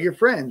 tell your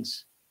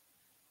friends.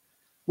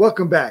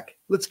 Welcome back.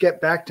 Let's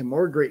get back to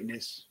more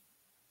greatness.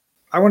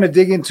 I want to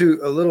dig into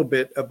a little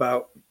bit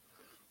about,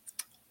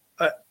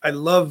 I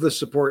love the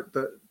support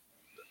that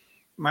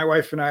my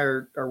wife and I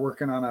are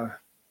working on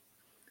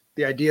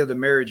the idea of the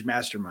marriage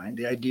mastermind,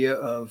 the idea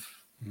of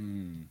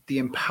the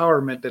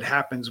empowerment that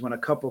happens when a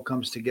couple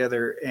comes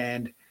together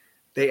and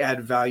they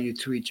add value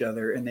to each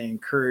other and they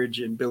encourage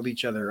and build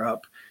each other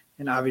up.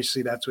 And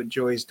obviously that's what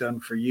Joy's done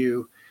for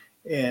you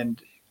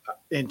and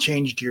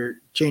changed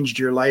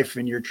your life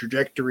and your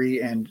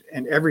trajectory and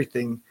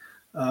everything.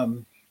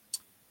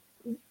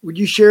 Would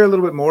you share a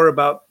little bit more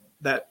about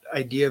that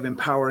idea of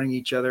empowering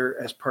each other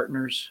as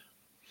partners?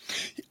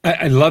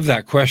 I love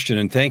that question,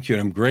 and thank you.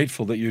 And I'm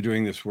grateful that you're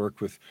doing this work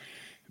with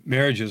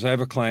marriages. I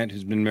have a client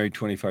who's been married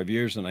 25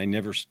 years, and I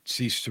never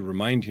cease to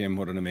remind him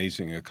what an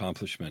amazing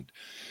accomplishment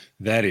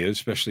that is,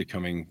 especially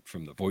coming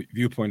from the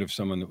viewpoint of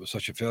someone that was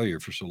such a failure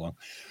for so long.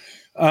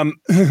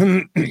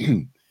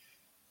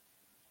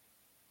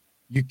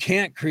 You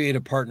can't create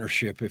a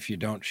partnership if you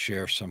don't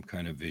share some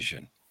kind of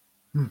vision.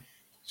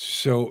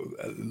 So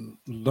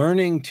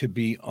learning to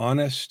be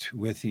honest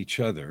with each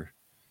other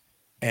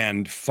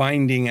and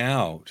finding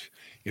out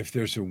if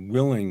there's a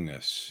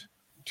willingness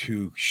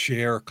to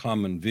share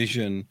common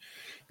vision,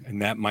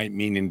 and that might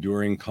mean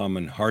enduring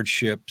common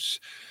hardships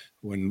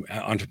when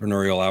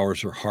entrepreneurial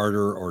hours are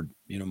harder or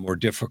more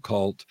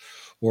difficult,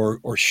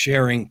 or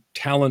sharing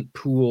talent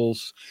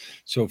pools.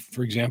 So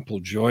for example,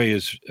 Joy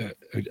is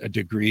a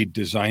degreed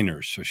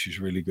designer, so she's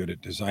really good at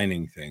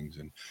designing things,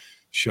 and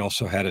she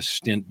also had a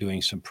stint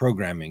doing some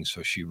programming,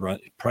 so she run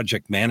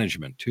project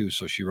management too,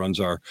 so she runs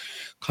our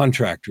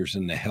contractors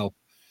and the help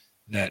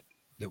that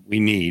we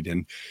need.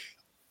 And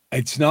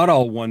it's not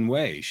all one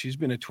way. She's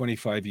been a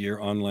 25-year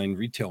online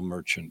retail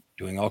merchant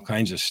doing all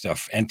kinds of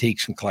stuff,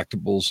 antiques and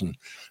collectibles, and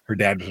her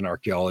dad was an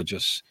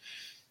archaeologist.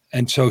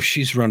 And so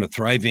she's run a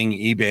thriving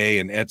eBay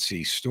and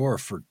Etsy store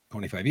for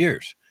 25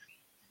 years,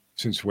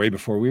 since way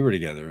before we were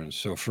together. And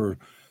so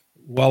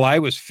while I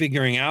was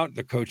figuring out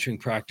the coaching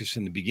practice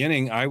in the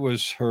beginning, I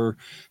was her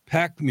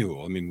pack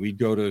mule. I mean, we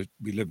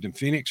lived in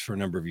Phoenix for a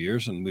number of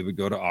years, and we would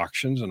go to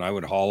auctions, and I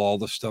would haul all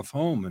the stuff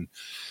home and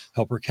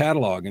help her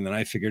catalog. And then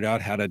I figured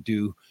out how to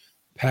do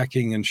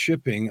packing and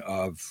shipping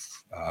of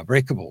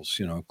breakables,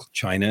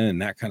 China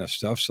and that kind of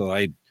stuff. So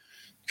I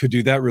could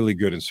do that really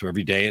good. And so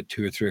every day at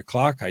 2 or 3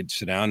 o'clock, I'd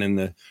sit down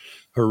in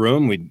her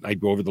room.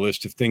 I'd go over the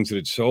list of things that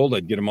had sold.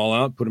 I'd get them all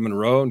out, put them in a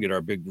row, and get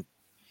our big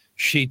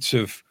sheets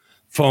of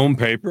foam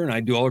paper, and I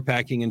do all her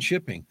packing and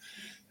shipping.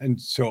 And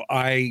so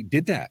I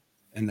did that,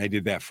 and I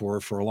did that for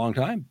her for a long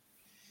time,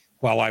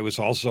 while I was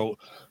also,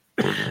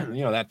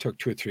 that took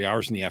 2 or 3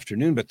 hours in the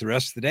afternoon, but the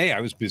rest of the day I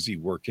was busy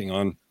working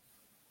on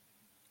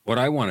what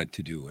I wanted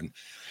to do. And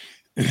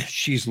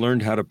she's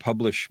learned how to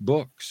publish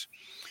books.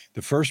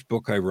 The first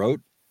book I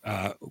wrote,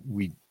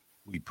 we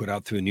put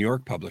out through a New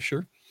York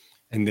publisher.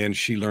 And then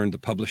she learned the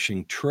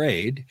publishing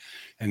trade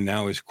and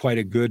now is quite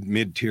a good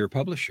mid-tier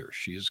publisher.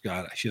 She has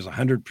a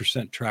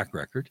 100% track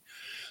record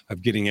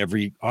of getting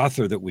every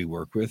author that we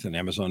work with an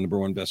Amazon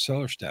 #1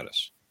 bestseller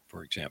status,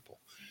 for example.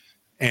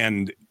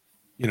 And,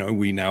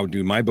 we now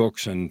do my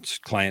books and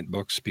client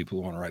books, people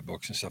who want to write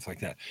books and stuff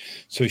like that.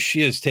 So she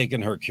has taken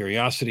her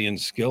curiosity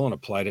and skill and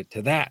applied it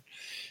to that.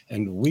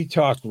 And we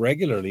talk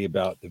regularly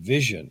about the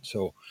vision.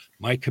 So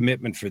my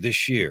commitment for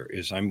this year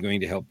is I'm going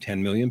to help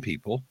 10 million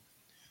people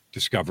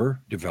discover,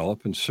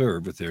 develop, and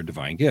serve with their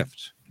divine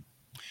gifts.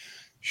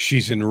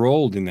 She's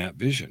enrolled in that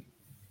vision.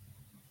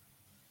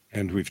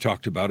 And we've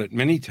talked about it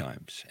many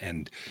times,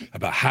 and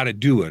about how to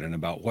do it, and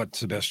about what's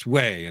the best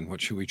way, and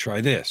what should we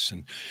try this,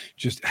 and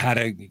just how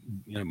to,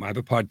 I have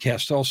a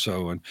podcast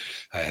also, and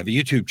I have a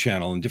YouTube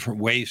channel, and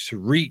different ways to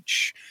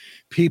reach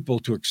people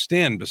to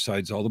extend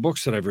besides all the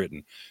books that I've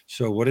written.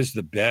 So what is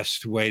the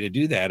best way to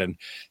do that? And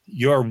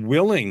your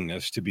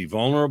willingness to be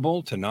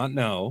vulnerable, to not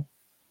know,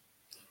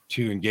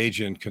 to engage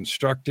in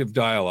constructive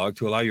dialogue,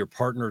 to allow your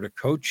partner to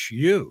coach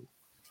you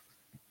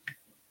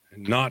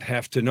and not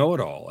have to know it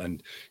all.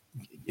 And,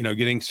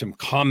 getting some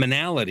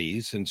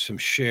commonalities and some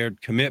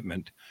shared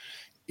commitment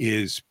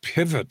is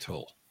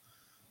pivotal.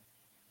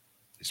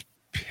 It's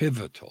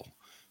pivotal.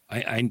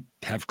 I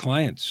have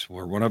clients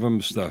where one of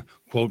them's the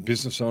quote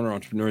business owner,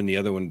 entrepreneur, and the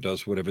other one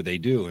does whatever they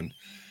do. And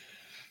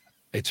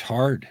it's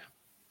hard.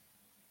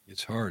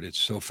 It's hard. It's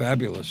so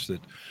fabulous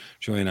that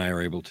Joy and I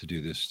are able to do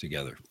this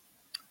together.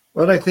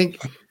 Well, I think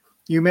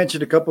you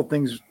mentioned a couple of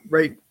things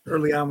right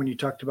early on when you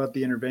talked about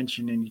the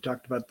intervention, and you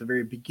talked about the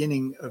very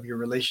beginning of your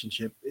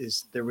relationship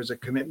is there was a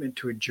commitment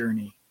to a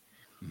journey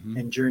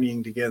and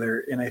journeying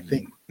together. And I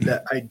think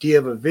that idea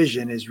of a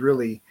vision is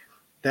really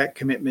that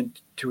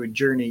commitment to a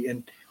journey.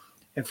 And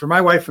for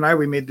my wife and I,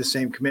 we made the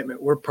same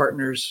commitment. We're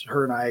partners,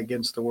 her and I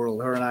against the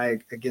world, her and I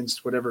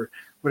against whatever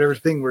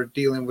thing we're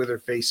dealing with or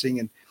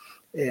facing.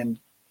 And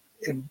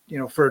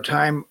for a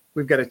time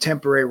we've got a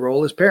temporary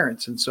role as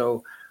parents, and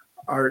so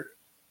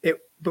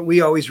but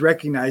we always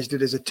recognized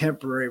it as a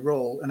temporary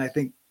role. And I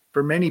think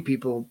for many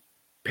people,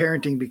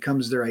 parenting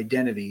becomes their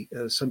identity,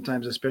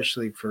 sometimes,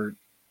 especially for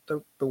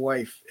the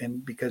wife,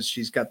 and because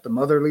she's got the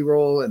motherly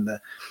role and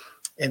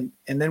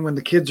then when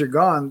the kids are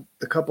gone,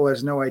 the couple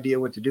has no idea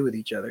what to do with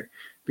each other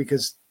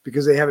because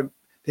they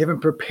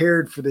haven't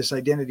prepared for this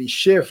identity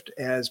shift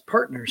as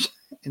partners.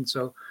 And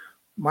so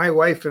my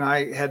wife and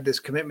I had this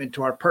commitment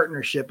to our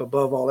partnership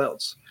above all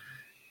else.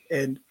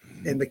 And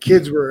the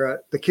kids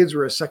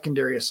were a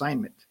secondary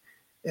assignment.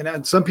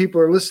 And some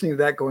people are listening to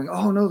that going,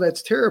 oh no,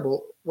 that's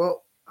terrible.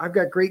 Well, I've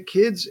got great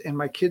kids and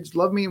my kids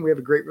love me and we have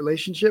a great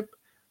relationship,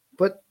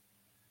 but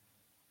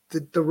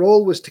the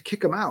role was to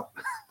kick them out.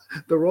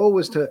 The role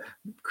was to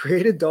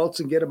create adults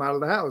and get them out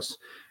of the house.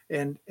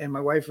 And my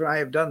wife and I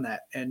have done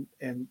that. And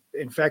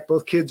in fact,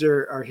 both kids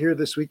are here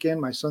this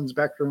weekend. My son's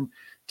back from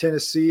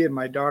Tennessee and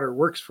my daughter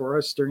works for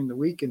us during the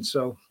week. And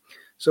so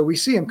we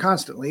see them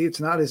constantly. It's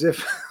not as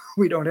if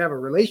we don't have a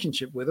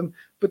relationship with them,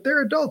 but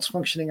they're adults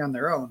functioning on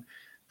their own.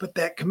 But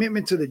that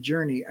commitment to the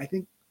journey, I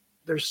think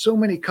there's so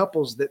many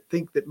couples that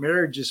think that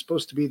marriage is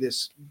supposed to be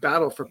this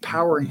battle for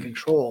power and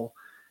control.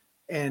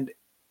 And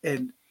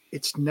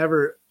it's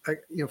never,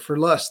 for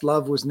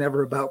love was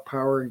never about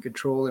power and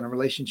control in a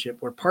relationship.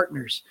 We're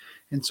partners.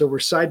 And so we're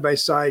side by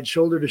side,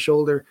 shoulder to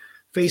shoulder,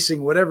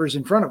 facing whatever's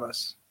in front of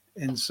us.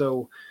 And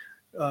so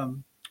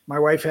my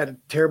wife had a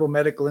terrible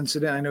medical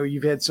incident. I know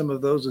you've had some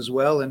of those as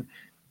well. And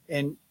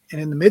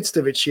in the midst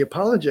of it, she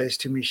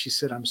apologized to me. She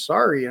said, I'm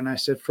sorry. And I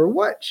said, for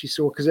what? She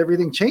said, well, because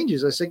everything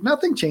changes. I said,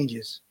 nothing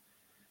changes.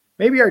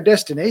 Maybe our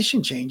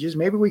destination changes.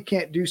 Maybe we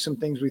can't do some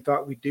things we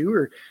thought we'd do,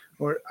 or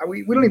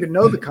we don't even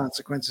know the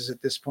consequences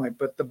at this point.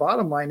 But the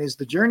bottom line is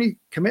the journey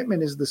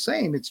commitment is the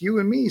same. It's you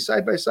and me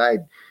side by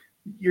side.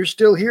 You're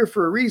still here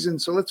for a reason.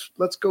 So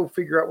let's go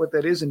figure out what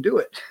that is and do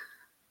it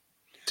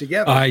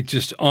together. I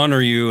just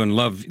honor you and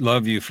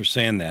love you for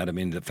saying that. I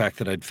mean, the fact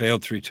that I'd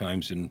failed 3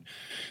 times in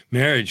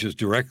marriage is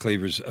directly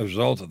a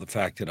result of the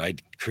fact that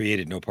I'd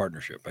created no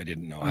partnership. I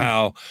didn't know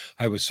how.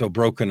 I was so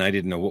broken. I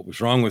didn't know what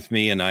was wrong with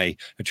me. And I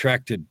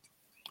attracted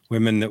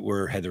women that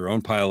had their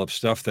own pile of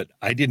stuff that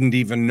I didn't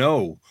even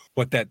know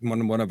what that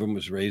one of them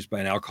was raised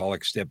by an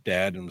alcoholic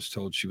stepdad and was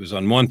told she was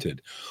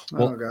unwanted.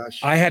 Well, oh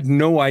gosh. I had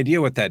no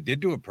idea what that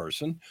did to a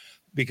person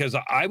because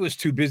I was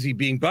too busy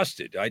being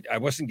busted. I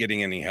wasn't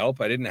getting any help.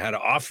 I didn't know how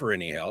to offer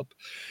any help.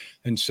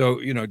 And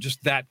so,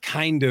 just that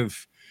kind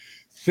of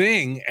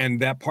thing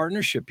and that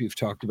partnership you've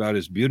talked about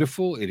is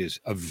beautiful. It is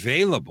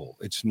available.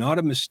 It's not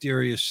a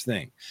mysterious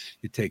thing.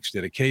 It takes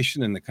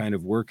dedication and the kind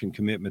of work and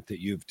commitment that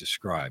you've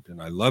described.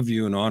 And I love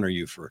you and honor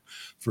you for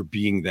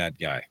being that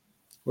guy.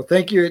 Well,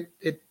 thank you.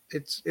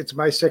 It's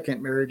my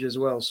second marriage as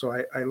well. So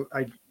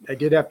I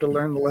did have to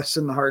learn the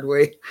lesson the hard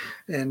way,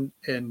 and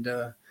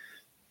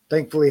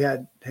thankfully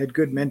had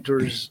good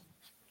mentors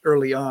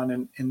early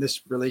on in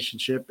this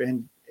relationship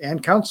and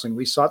counseling.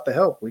 We sought the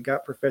help. We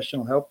got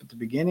professional help at the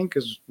beginning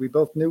because we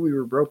both knew we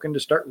were broken to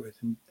start with.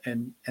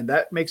 And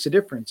that makes a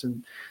difference.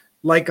 And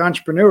like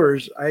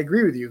entrepreneurs, I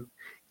agree with you.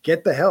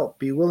 Get the help.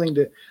 Be willing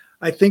to.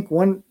 I think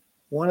one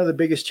of the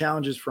biggest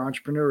challenges for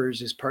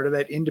entrepreneurs is part of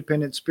that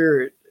independent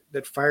spirit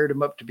that fired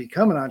them up to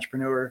become an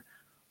entrepreneur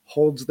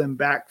holds them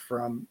back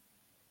from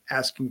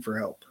asking for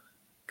help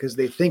because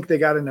they think they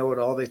got to know it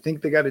all. They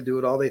think they got to do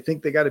it all. They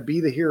think they got to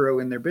be the hero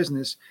in their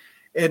business.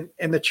 And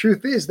the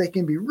truth is they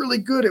can be really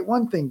good at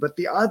one thing, but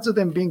the odds of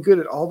them being good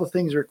at all the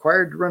things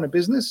required to run a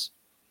business,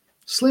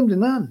 slim to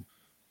none.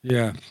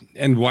 Yeah.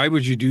 And why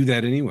would you do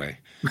that anyway?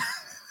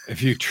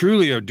 If you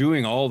truly are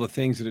doing all the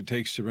things that it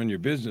takes to run your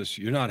business,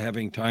 you're not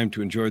having time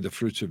to enjoy the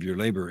fruits of your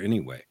labor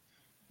anyway.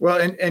 Well,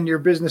 and your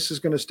business is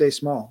going to stay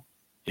small.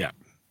 Yeah.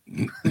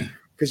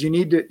 Because you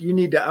need to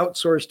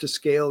outsource to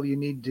scale. You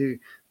need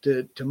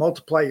to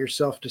multiply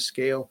yourself to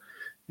scale,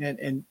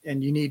 and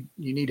you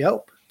need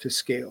help to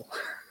scale.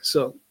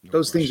 So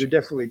those things are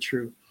definitely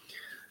true.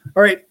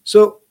 All right.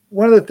 So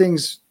one of the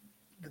things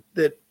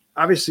that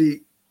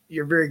obviously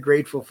you're very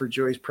grateful for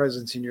Joy's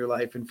presence in your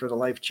life and for the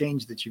life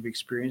change that you've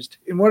experienced.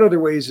 In what other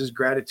ways has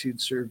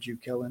gratitude served you,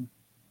 Kellen?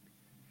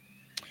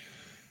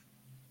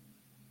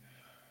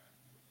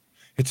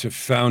 It's a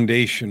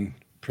foundation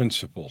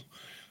principle.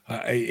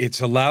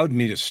 It's allowed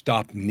me to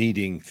stop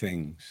needing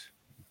things.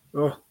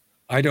 Oh.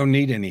 I don't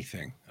need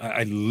anything.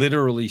 I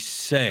literally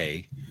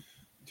say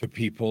to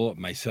people,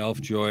 myself,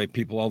 Joy,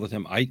 people all the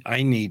time,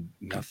 I need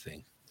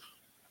nothing.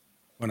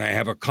 When I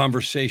have a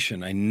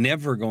conversation, I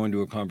never go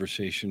into a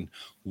conversation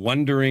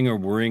wondering or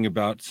worrying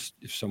about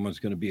if someone's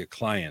going to be a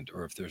client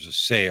or if there's a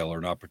sale or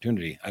an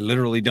opportunity. I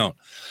literally don't.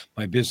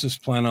 My business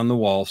plan on the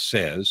wall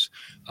says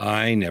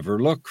I never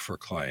look for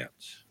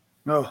clients.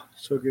 Oh,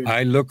 so good.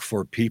 I look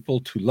for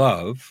people to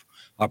love,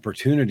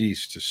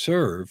 opportunities to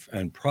serve,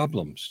 and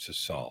problems to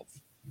solve.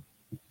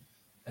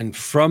 And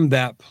from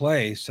that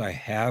place, I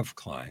have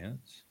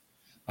clients.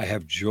 I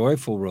have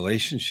joyful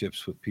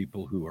relationships with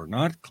people who are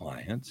not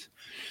clients,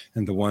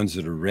 and the ones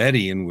that are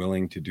ready and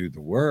willing to do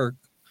the work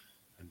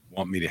and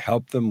want me to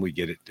help them, we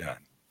get it done.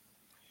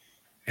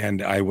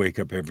 And I wake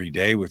up every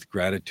day with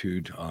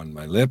gratitude on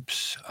my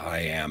lips.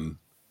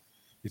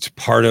 It's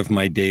part of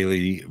my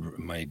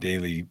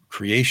daily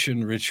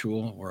creation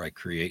ritual where I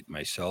create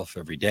myself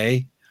every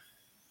day.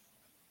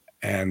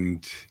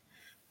 And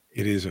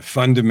it is a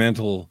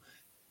fundamental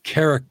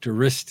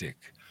characteristic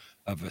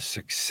of a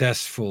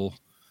successful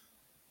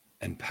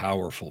and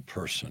powerful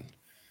person.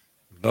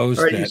 Those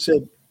All right, that you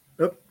said,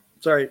 oh,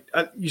 sorry.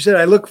 You said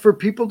I look for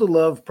people to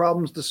love,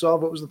 problems to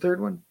solve. What was the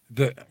third one?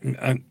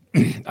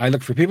 I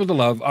look for people to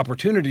love,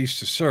 opportunities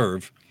to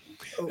serve,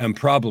 and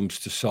problems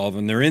to solve.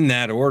 And they're in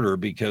that order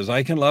because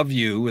I can love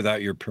you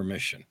without your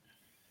permission.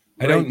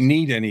 I don't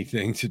need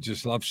anything to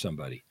just love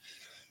somebody.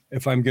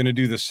 If I'm going to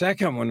do the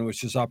second one,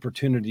 which is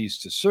opportunities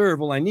to serve,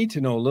 well, I need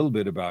to know a little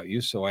bit about you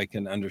so I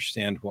can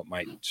understand what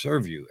might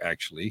serve you,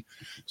 actually.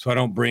 So I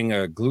don't bring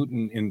a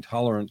gluten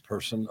intolerant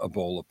person a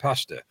bowl of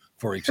pasta,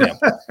 for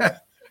example.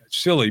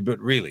 Silly, but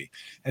really.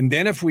 And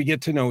then if we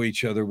get to know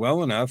each other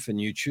well enough and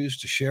you choose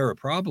to share a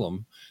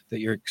problem that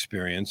you're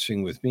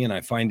experiencing with me and I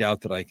find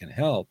out that I can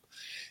help,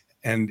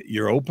 and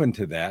you're open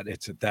to that,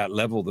 it's at that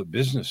level that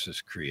business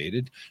is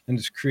created, and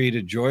it's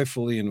created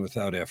joyfully and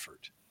without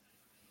effort.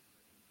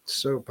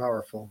 So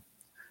powerful.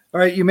 All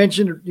right, you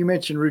mentioned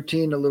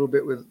routine a little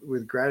bit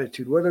with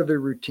gratitude. What other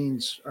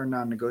routines are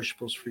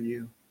non-negotiables for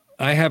you?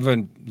 I have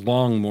a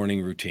long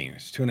morning routine.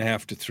 It's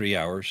 2.5 to 3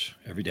 hours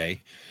every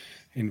day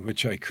in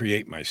which I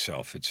create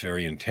myself. It's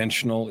very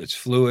intentional. It's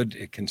fluid.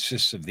 It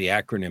consists of the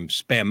acronym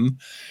SPEM,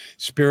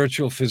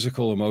 spiritual,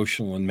 physical,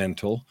 emotional, and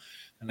mental.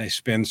 And I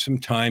spend some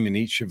time in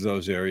each of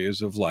those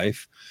areas of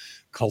life,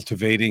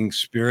 cultivating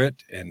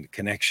spirit and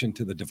connection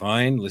to the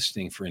divine,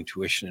 listening for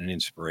intuition and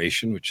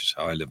inspiration, which is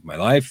how I live my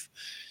life.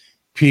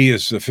 P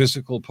is the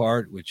physical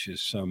part, which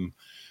is some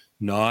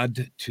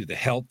nod to the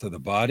health of the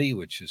body,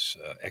 which is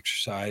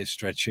exercise,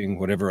 stretching,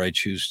 whatever I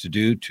choose to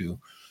do to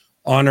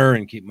honor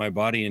and keep my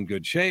body in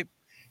good shape.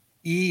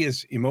 E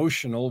is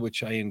emotional,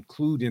 which I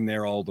include in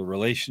there all the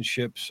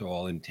relationships. So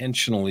I'll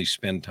intentionally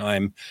spend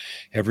time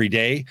every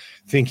day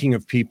thinking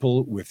of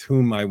people with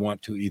whom I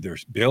want to either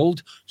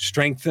build,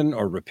 strengthen,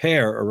 or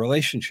repair a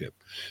relationship.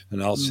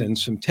 And I'll send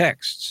some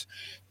texts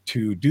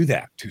to do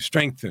that, to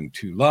strengthen,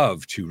 to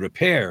love, to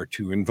repair,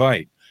 to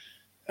invite.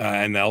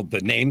 And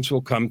the names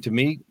will come to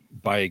me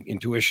by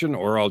intuition,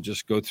 or I'll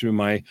just go through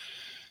my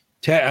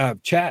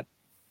chat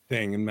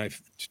thing and my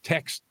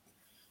text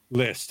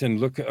list and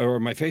look,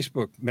 or my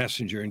Facebook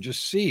Messenger, and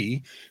just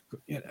see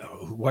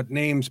what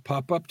names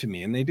pop up to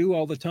me. And they do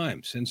all the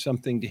time. Send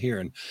something to hear.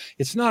 And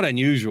it's not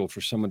unusual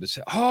for someone to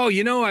say, oh,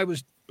 I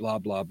was blah,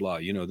 blah, blah,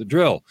 the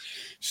drill.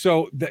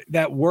 So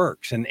that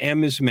works. And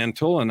M is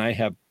mental. And I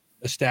have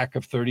a stack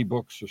of 30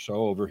 books or so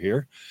over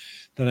here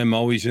that I'm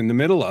always in the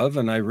middle of.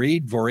 And I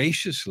read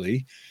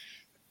voraciously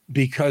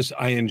because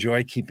I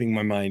enjoy keeping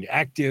my mind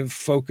active,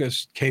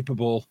 focused,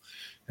 capable,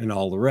 and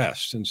all the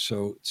rest. And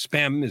so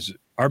SPEM is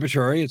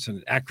arbitrary. It's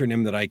an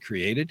acronym that I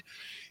created.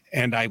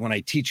 And when I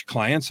teach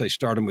clients, I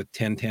start them with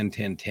 10, 10,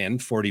 10, 10,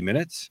 40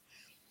 minutes,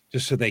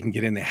 just so they can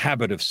get in the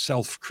habit of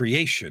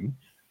self-creation.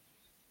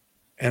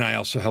 And I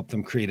also help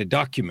them create a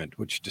document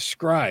which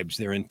describes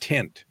their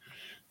intent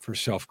for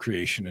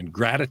self-creation. And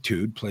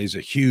gratitude plays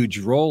a huge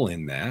role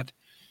in that,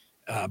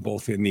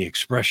 both in the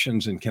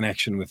expressions and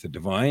connection with the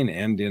divine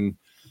and in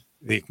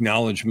the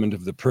acknowledgement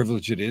of the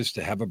privilege it is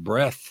to have a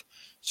breath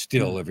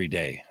still every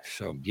day.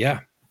 So,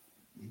 yeah.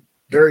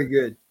 Very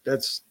good.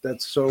 That's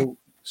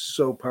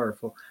so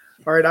powerful.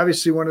 All right.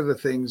 Obviously, one of the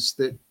things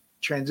that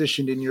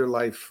transitioned in your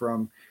life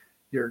from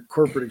your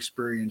corporate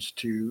experience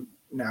to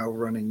now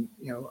running,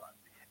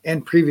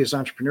 and previous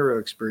entrepreneurial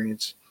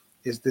experience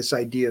is this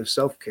idea of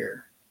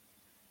self-care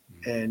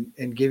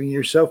and giving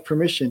yourself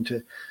permission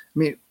to,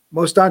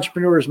 most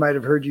entrepreneurs might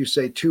have heard you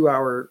say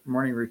 2-hour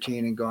morning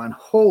routine and gone,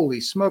 holy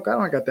smoke, I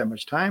don't got that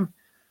much time.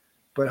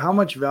 But how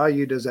much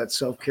value does that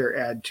self-care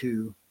add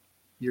to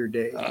your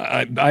day?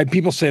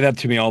 People say that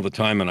to me all the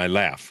time, and I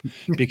laugh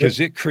because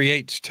it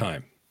creates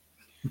time.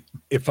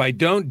 If I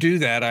don't do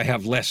that, I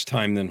have less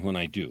time than when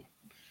I do.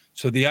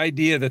 So the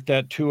idea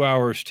that 2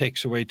 hours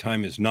takes away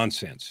time is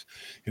nonsense.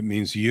 It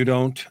means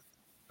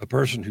a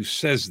person who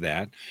says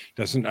that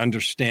doesn't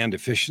understand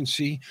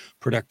efficiency,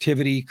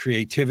 productivity,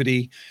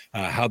 creativity,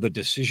 how the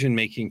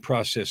decision-making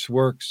process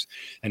works,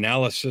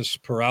 analysis,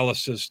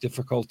 paralysis,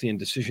 difficulty in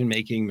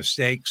decision-making,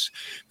 mistakes,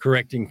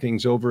 correcting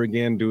things over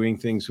again, doing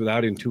things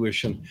without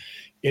intuition.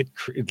 It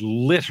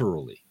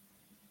literally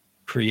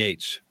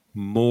creates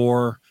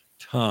more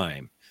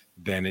time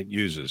than it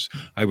uses.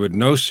 I would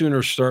no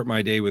sooner start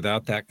my day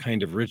without that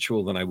kind of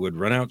ritual than I would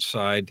run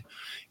outside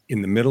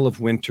in the middle of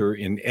winter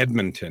in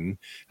Edmonton,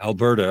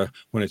 Alberta,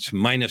 when it's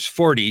minus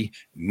 40,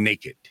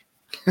 naked.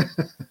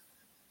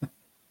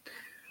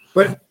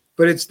 But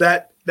it's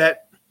that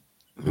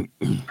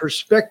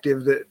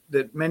perspective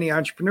that many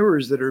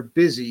entrepreneurs that are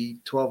busy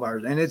 12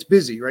 hours, and it's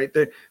busy, right?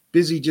 They're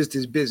busy just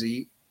as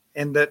busy.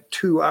 And that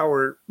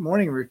 2-hour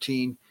morning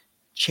routine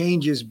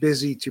changes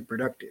busy to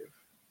productive.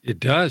 It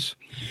does.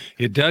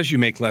 It does. You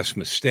make less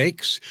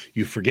mistakes.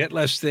 You forget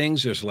less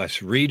things. There's less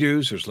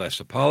redos. There's less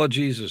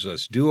apologies. There's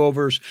less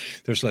do-overs.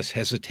 There's less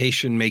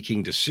hesitation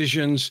making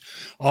decisions.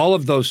 All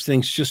of those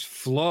things just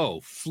flow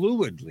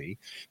fluidly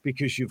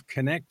because you've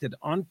connected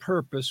on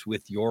purpose,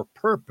 with your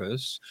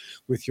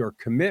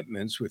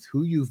commitments, with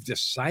who you've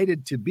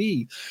decided to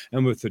be,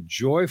 and with the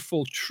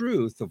joyful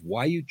truth of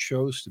why you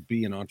chose to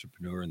be an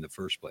entrepreneur in the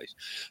first place.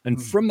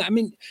 And from that, I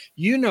mean,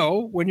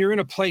 when you're in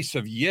a place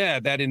of,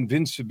 that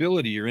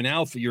invincibility, you're in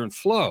alpha, you're in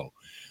flow.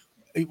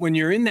 When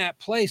you're in that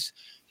place,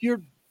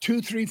 you're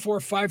 2, 3, 4,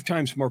 5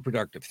 times more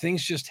productive.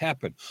 Things just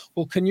happen.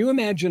 Well, can you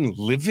imagine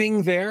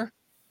living there?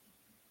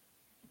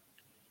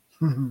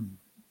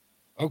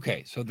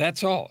 Okay, so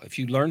that's all. If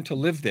you learn to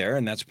live there,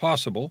 and that's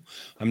possible,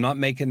 I'm not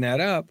making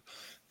that up,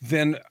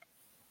 then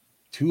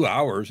 2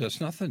 hours, that's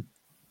nothing.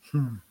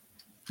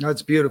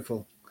 That's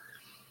beautiful.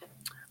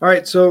 All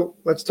right, so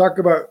let's talk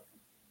about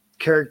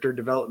character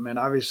development.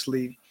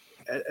 Obviously,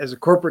 as a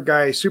corporate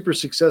guy, super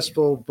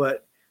successful,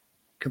 but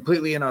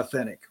completely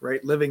inauthentic,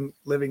 right?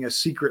 Living a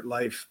secret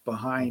life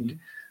behind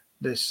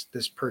this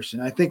person.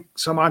 I think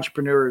some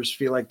entrepreneurs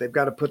feel like they've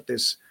got to put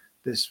this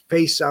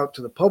face out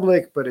to the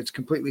public, but it's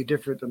completely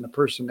different than the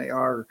person they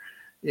are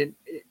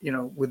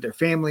with their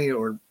family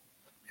or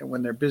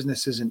when their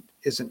business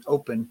isn't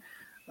open.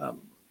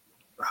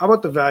 How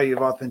about the value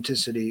of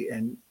authenticity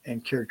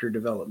and character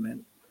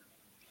development?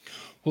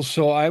 Well,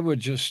 so I would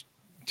just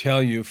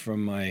tell you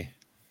from my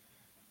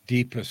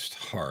deepest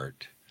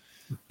heart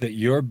that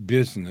your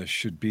business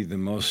should be the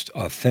most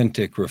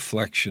authentic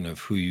reflection of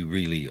who you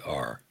really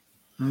are.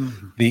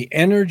 Mm-hmm. The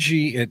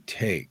energy it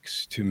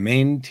takes to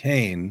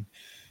maintain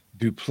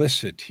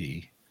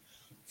duplicity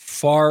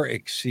far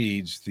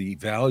exceeds the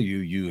value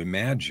you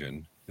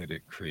imagine that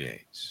it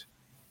creates.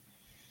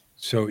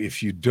 So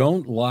if you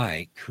don't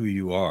like who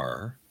you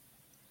are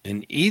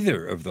in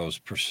either of those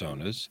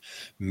personas,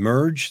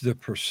 merge the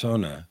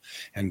persona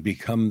and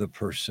become the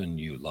person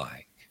you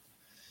like.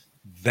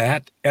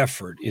 That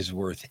effort is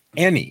worth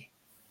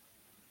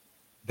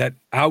that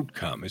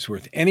outcome is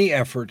worth any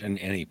effort and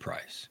any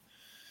price.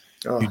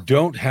 You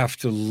don't have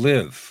to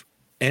live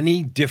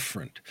any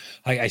different.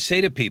 I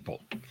say to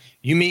people,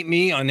 you meet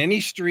me on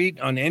any street,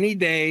 on any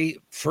day,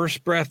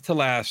 first breath to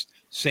last,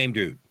 same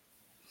dude.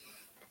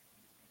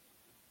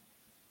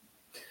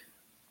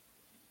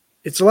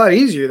 It's a lot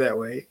easier that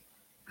way.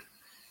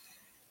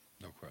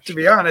 No question. To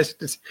be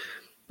honest.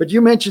 But you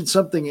mentioned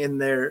something in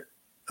there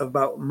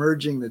about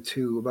merging the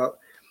two, about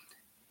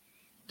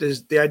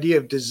the idea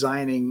of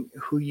designing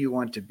who you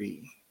want to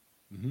be.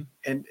 Mm-hmm.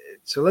 And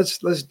so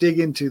let's dig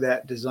into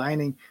that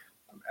designing.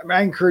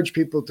 I encourage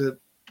people to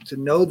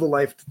know the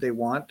life that they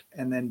want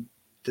and then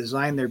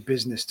design their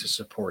business to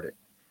support it.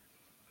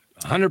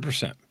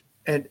 100%.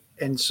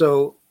 And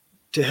so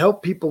to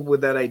help people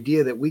with that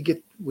idea that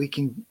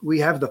we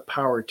have the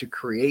power to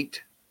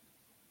create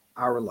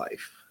our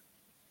life,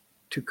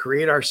 to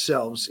create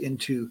ourselves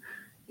into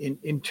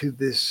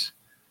this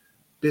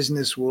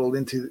business world,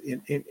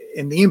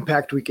 in the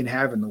impact we can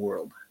have in the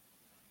world.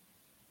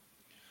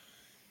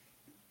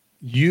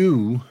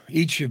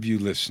 Each of you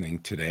listening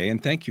today,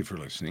 and thank you for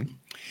listening,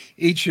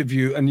 each of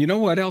you, and you know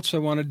what else I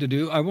wanted to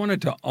do? I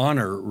wanted to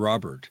honor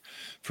Robert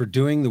for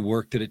doing the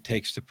work that it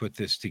takes to put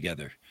this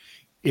together.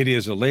 It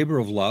is a labor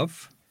of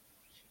love.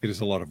 It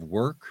is a lot of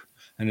work,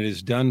 and it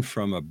is done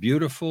from a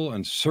beautiful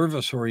and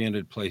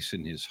service-oriented place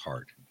in his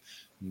heart.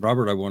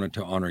 Robert, I wanted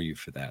to honor you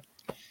for that.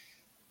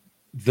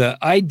 The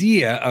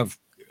idea of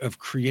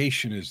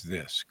creation is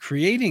this.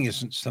 Creating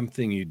isn't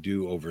something you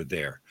do over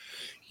there.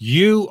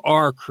 You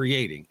are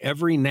creating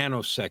every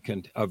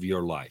nanosecond of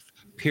your life,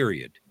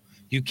 period.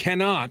 You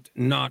cannot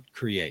not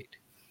create.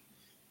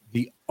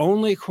 The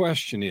only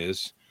question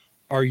is,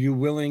 are you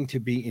willing to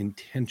be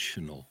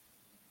intentional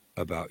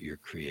about your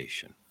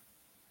creation?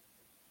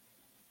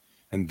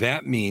 And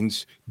that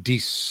means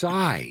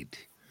decide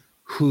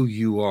who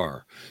you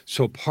are.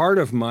 So part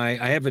of I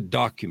have a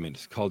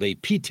document called a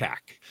PTAC,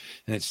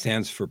 and it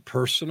stands for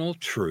Personal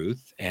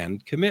Truth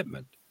and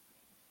Commitment.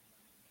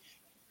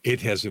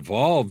 It has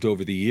evolved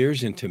over the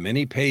years into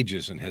many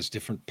pages and has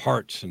different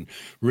parts and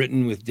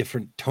written with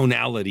different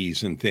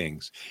tonalities and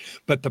things.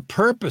 But the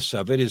purpose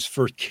of it is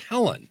for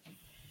Kellen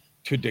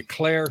to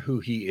declare who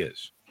he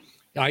is.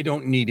 I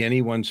don't need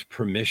anyone's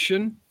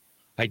permission.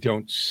 I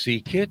don't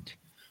seek it.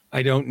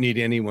 I don't need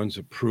anyone's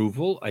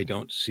approval. I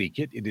don't seek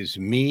it. It is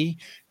me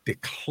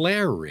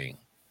declaring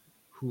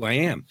who I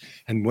am.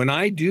 And when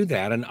I do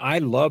that, and I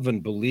love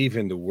and believe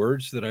in the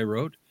words that I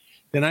wrote,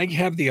 then I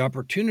have the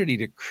opportunity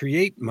to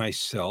create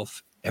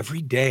myself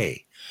every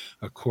day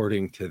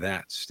according to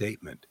that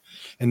statement.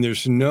 And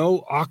there's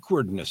no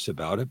awkwardness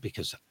about it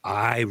because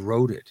I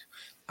wrote it.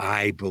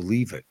 I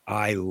believe it.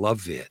 I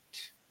love it.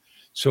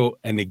 So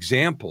an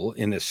example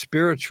in a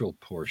spiritual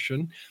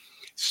portion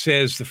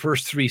says the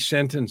first 3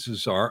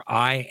 sentences are,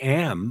 I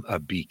am a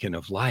beacon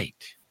of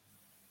light.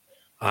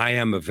 I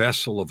am a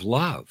vessel of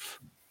love.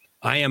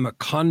 I am a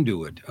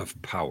conduit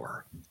of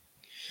power.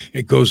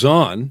 It goes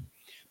on,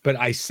 but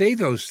I say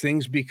those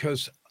things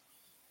because,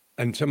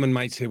 and someone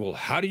might say, well,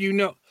 how do you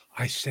know?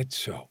 I said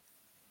so.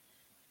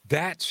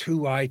 That's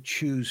who I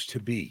choose to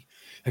be.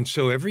 And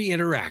so every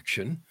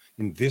interaction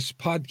in this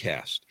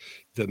podcast,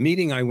 the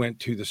meeting I went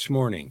to this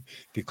morning,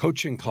 the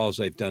coaching calls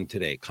I've done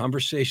today,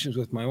 conversations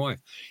with my wife,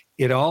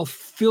 it all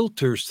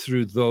filters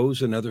through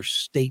those and other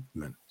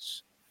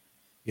statements.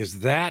 Is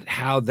that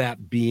how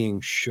that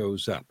being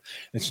shows up?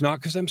 It's not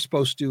because I'm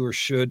supposed to or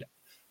should.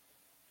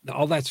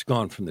 All that's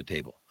gone from the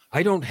table.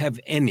 I don't have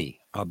any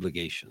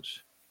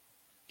obligations.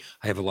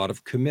 I have a lot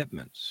of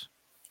commitments,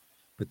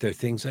 but they're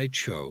things I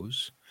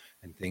chose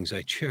and things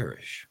I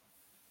cherish.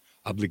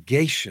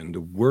 Obligation,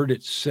 the word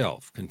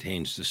itself,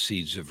 contains the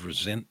seeds of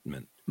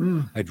resentment.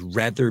 I'd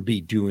rather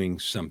be doing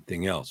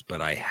something else,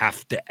 but I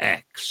have to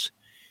X.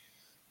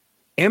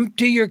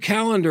 Empty your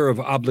calendar of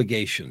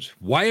obligations.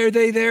 Why are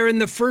they there in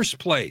the first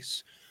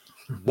place?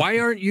 Why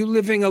aren't you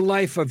living a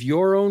life of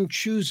your own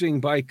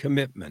choosing by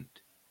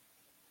commitment?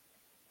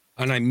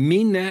 And I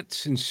mean that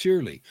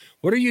sincerely.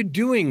 What are you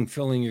doing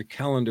filling your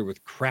calendar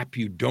with crap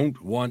you don't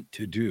want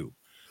to do?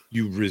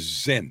 You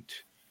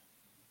resent.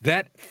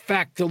 That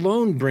fact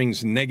alone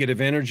brings negative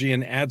energy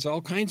and adds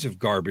all kinds of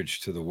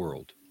garbage to the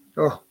world.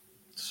 Oh,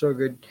 so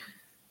good.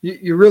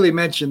 You really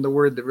mentioned the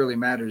word that really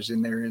matters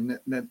in there, and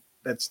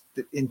that's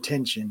the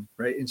intention,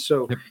 right? And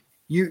so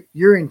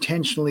you're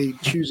intentionally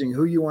choosing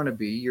who you want to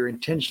be. You're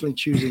intentionally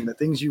choosing the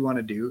things you want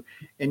to do,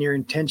 and you're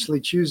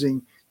intentionally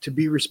choosing to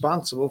be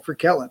responsible for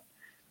Kellen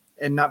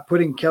and not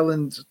putting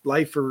Kellen's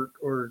life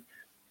or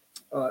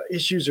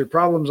issues or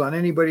problems on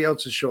anybody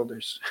else's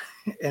shoulders.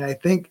 And I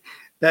think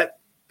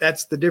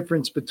that's the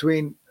difference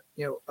between,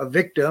 a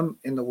victim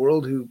in the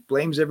world who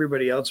blames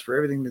everybody else for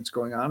everything that's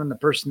going on, and the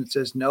person that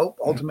says, nope,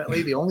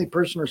 ultimately the only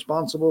person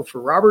responsible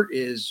for Robert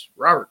is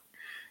Robert.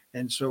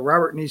 And so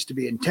Robert needs to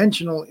be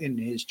intentional in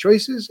his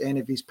choices. And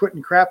if he's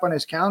putting crap on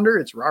his calendar,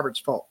 it's Robert's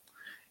fault.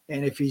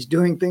 And if he's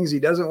doing things he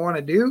doesn't want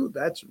to do,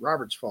 that's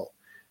Robert's fault.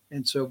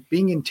 And so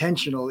being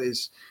intentional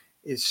is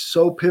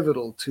so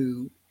pivotal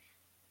to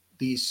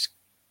this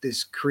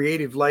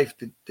creative life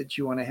that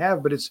you want to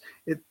have. But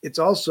it's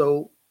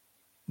also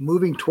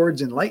moving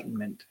towards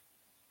enlightenment,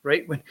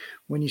 right?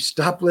 When you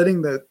stop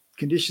letting the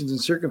conditions and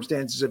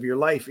circumstances of your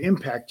life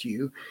impact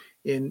you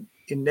in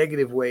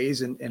negative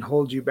ways and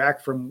hold you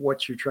back from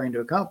what you're trying to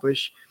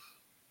accomplish,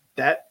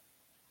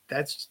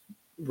 that's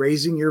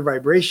raising your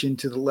vibration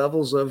to the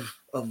levels of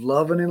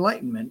love and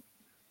enlightenment.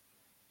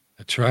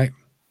 That's right.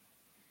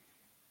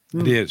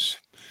 It is.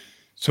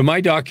 So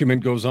my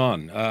document goes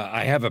on.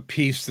 I have a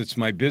piece that's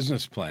my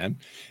business plan,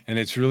 and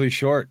it's really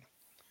short.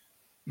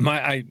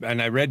 I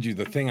read you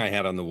the thing I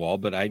had on the wall,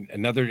 but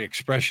another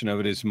expression of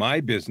it is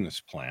my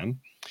business plan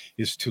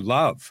is to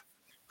love,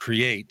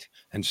 create,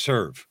 and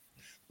serve.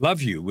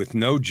 Love you with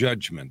no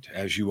judgment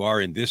as you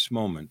are in this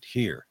moment,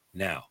 here,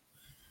 now.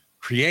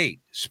 Create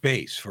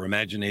space for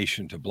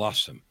imagination to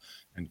blossom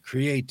and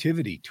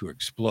creativity to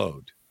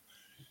explode.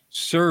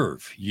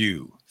 Serve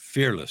you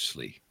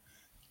fearlessly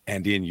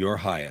and in your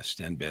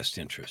highest and best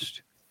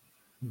interest.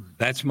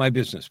 That's my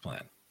business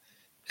plan.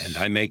 And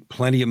I make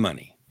plenty of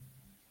money.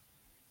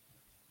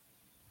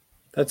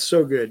 That's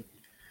so good.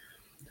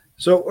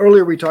 So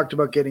earlier we talked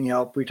about getting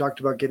help. We talked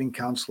about getting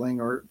counseling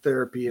or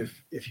therapy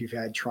if you've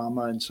had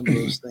trauma and some of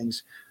those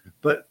things.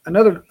 But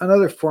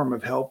another form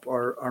of help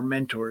are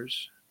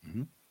mentors.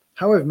 Mm-hmm.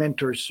 How have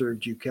mentors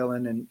served you,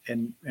 Kellen?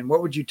 And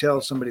what would you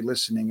tell somebody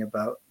listening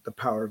about the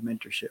power of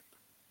mentorship?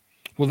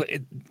 Well,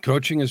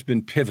 coaching has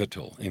been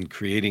pivotal in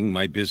creating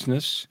my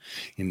business,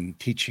 in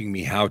teaching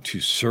me how to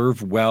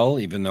serve well,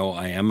 even though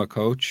I am a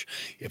coach.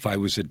 If I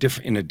was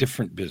in a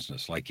different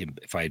business, like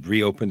if I had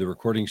reopened the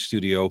recording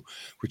studio,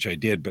 which I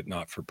did, but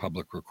not for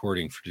public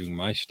recording, for doing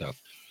my stuff.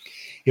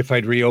 If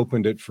I'd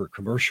reopened it for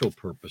commercial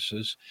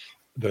purposes,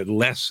 the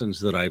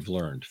lessons that I've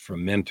learned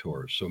from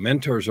mentors. So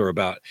mentors are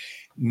about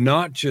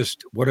not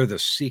just what are the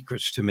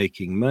secrets to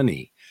making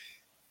money,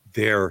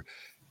 they're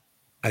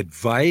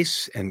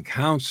advice and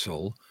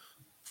counsel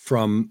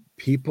from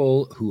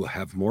people who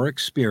have more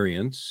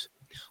experience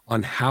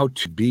on how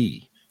to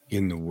be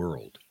in the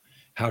world,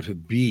 how to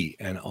be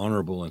an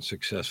honorable and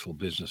successful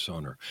business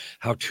owner,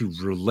 how to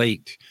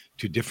relate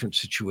to different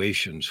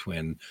situations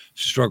when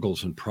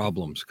struggles and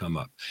problems come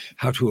up,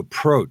 how to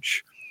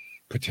approach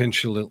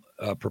potential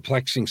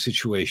perplexing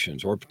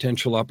situations or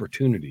potential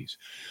opportunities,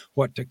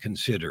 what to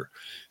consider,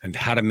 and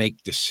how to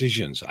make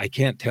decisions. I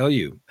can't tell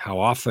you how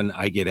often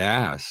I get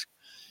asked,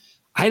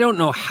 I don't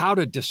know how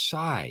to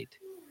decide.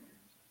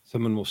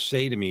 Someone will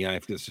say to me, I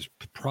have this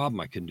problem.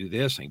 I can do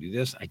this. I can do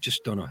this. I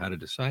just don't know how to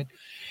decide.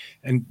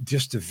 And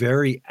just the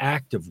very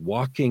act of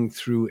walking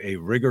through a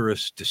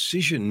rigorous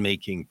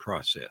decision-making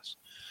process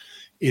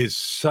is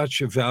such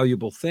a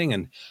valuable thing.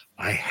 And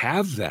I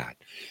have that.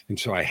 And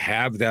so I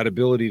have that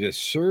ability to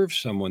serve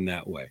someone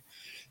that way.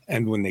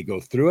 And when they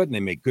go through it and they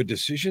make good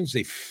decisions,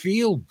 they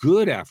feel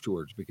good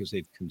afterwards because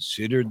they've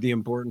considered the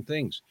important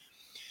things.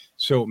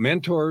 So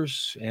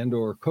mentors and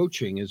or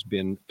coaching has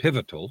been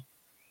pivotal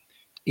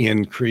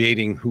in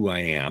creating who I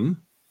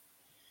am,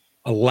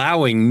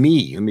 allowing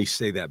me, let me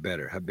say that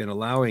better, have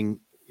been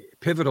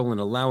pivotal in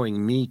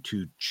allowing me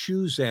to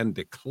choose and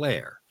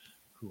declare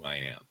who I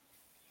am.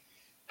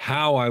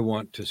 how I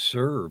want to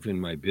serve in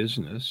my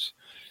business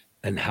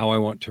and how I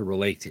want to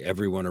relate to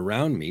everyone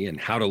around me and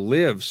how to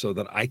live so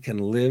that I can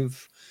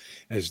live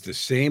as the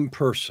same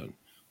person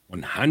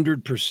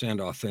 100%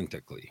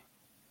 authentically,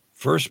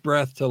 first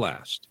breath to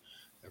last,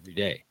 every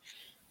day.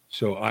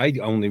 So I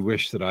only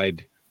wish that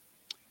I'd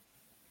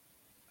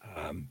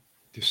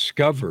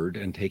discovered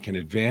and taken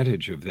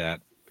advantage of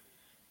that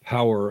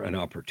power and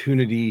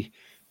opportunity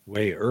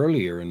way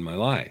earlier in my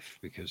life,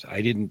 because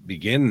I didn't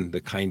begin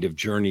the kind of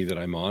journey that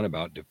I'm on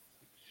about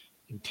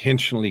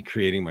intentionally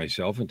creating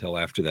myself until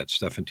after that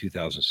stuff in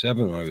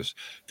 2007 when I was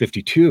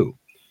 52.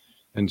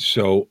 And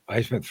so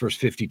I spent the first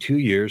 52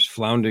 years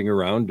floundering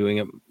around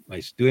doing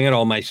it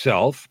all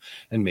myself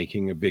and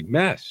making a big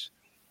mess.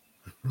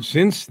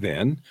 Since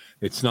then,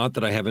 it's not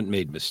that I haven't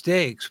made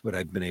mistakes, but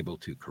I've been able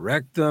to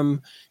correct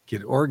them,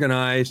 get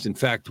organized. In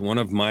fact, one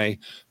of my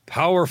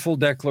powerful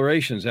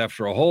declarations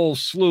after a whole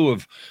slew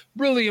of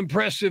really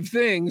impressive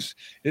things,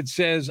 it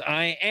says,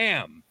 I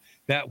am.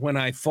 That when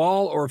I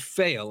fall or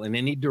fail in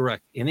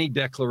any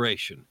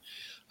declaration,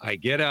 I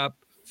get up,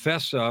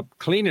 fess up,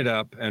 clean it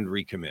up, and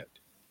recommit.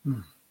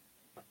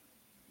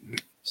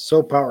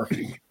 So powerful.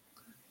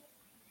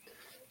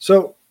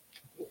 So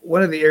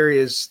one of the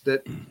areas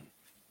that,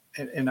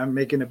 and I'm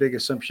making a big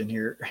assumption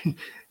here,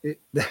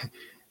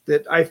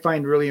 that I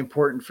find really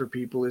important for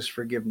people is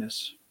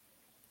forgiveness.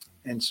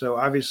 And so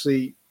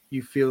obviously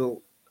you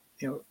feel,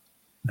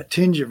 a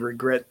tinge of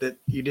regret that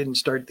you didn't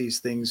start these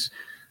things,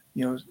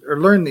 or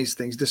learn these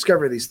things,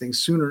 discover these things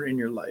sooner in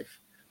your life,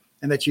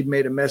 and that you'd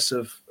made a mess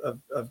of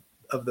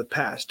the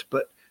past.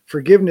 But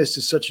forgiveness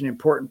is such an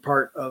important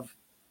part of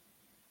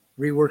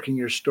reworking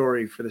your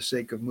story for the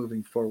sake of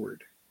moving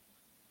forward.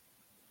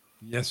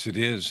 Yes, it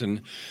is.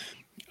 And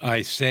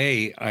I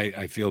say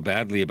I feel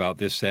badly about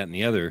this, that, and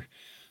the other,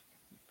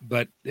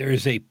 but there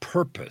is a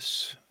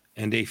purpose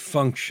and a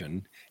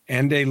function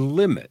and a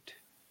limit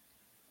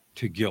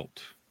to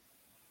guilt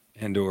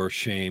and or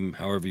shame,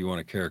 however you want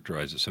to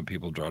characterize it. Some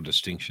people draw a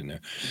distinction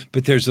there,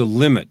 but there's a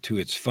limit to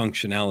its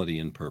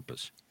functionality and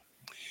purpose.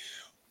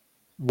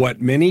 What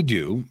many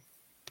do,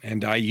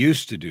 and I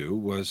used to do,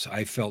 was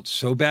I felt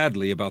so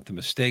badly about the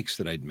mistakes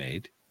that I'd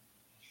made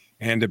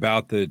and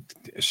about the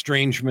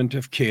estrangement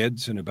of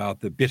kids and about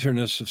the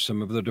bitterness of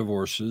some of the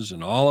divorces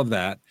and all of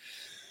that,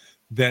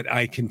 that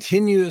I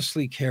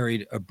continuously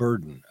carried a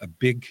burden, a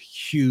big,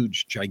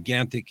 huge,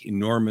 gigantic,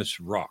 enormous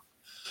rock.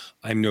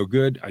 I'm no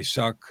good. I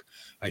suck.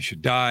 I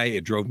should die.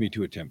 It drove me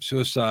to attempt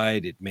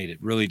suicide. It made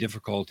it really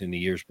difficult in the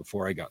years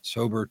before I got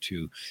sober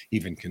to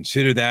even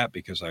consider that,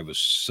 because I was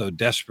so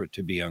desperate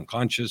to be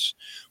unconscious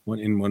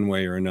in one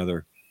way or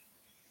another.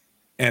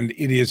 And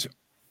it is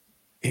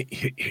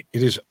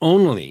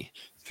only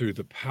through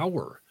the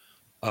power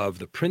of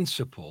the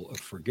principle of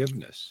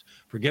forgiveness.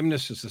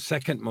 Forgiveness is the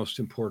second most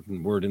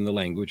important word in the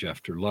language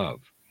after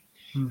love.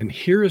 And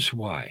here is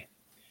why.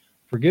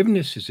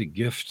 Forgiveness is a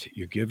gift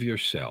you give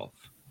yourself.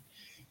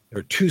 There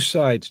are two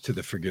sides to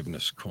the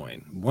forgiveness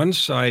coin. One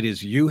side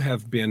is you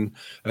have been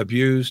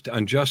abused,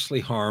 unjustly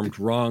harmed,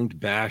 wronged,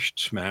 bashed,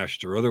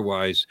 smashed, or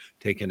otherwise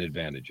taken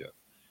advantage of.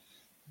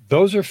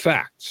 Those are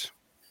facts.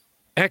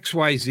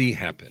 XYZ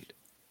happened.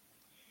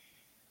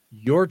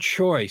 Your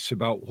choice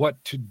about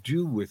what to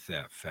do with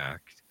that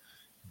fact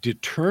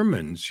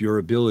determines your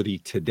ability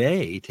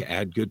today to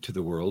add good to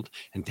the world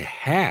and to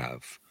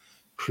have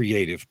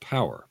creative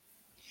power.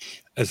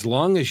 As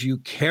long as you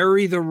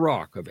carry the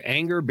rock of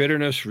anger,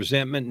 bitterness,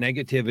 resentment,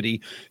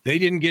 negativity, they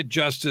didn't get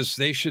justice,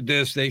 they should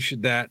this, they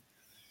should that,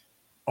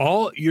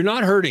 you're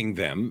not hurting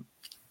them.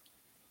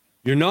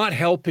 You're not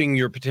helping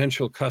your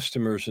potential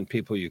customers and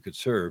people you could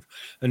serve.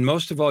 And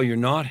most of all, you're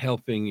not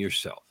helping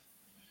yourself.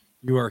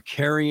 You are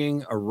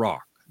carrying a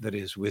rock that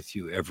is with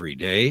you every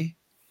day.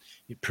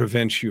 It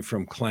prevents you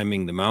from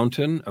climbing the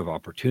mountain of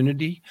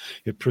opportunity.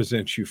 It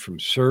prevents you from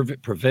serving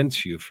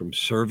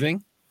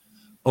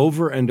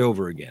over and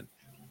over again.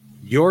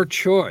 Your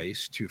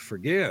choice to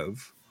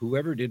forgive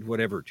whoever did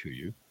whatever to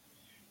you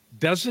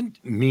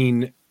doesn't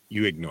mean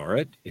you ignore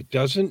it. It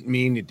doesn't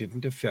mean it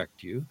didn't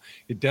affect you.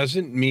 It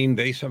doesn't mean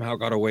they somehow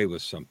got away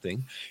with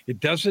something. It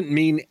doesn't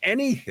mean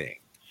anything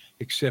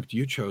except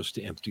you chose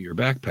to empty your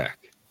backpack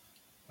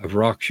of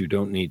rocks you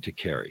don't need to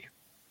carry.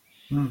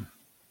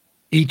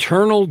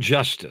 Eternal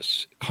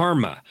justice,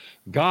 karma,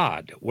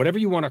 God, whatever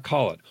you want to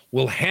call it,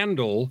 will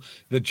handle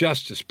the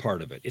justice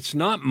part of it. It's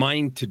not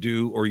mine to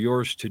do or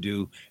yours to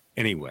do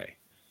anyway.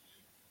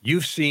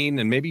 You've seen,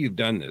 and maybe you've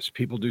done this,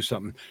 people do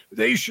something,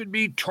 they should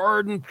be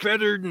tarred and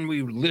feathered, and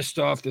we list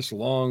off this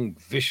long,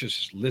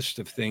 vicious list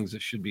of things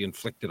that should be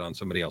inflicted on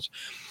somebody else.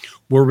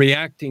 We're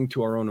reacting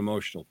to our own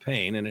emotional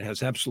pain, and it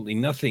has absolutely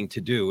nothing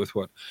to do with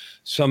what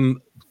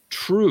some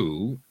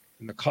true,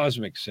 in the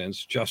cosmic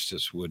sense,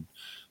 justice would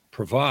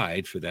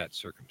provide for that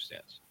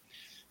circumstance.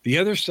 The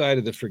other side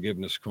of the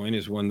forgiveness coin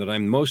is one that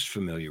I'm most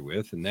familiar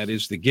with, and that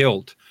is the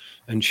guilt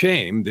and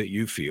shame that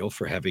you feel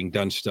for having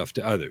done stuff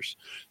to others.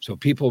 So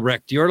people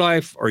wrecked your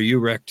life or you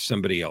wrecked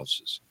somebody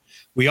else's.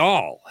 We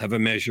all have a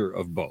measure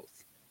of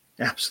both.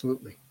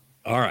 Absolutely.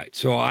 All right.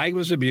 So I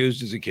was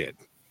abused as a kid.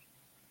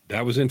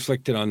 That was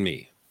inflicted on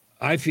me.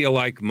 I feel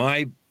like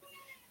my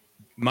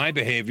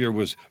behavior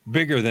was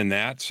bigger than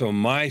that, so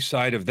my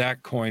side of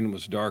that coin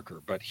was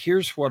darker. But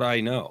here's what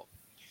I know.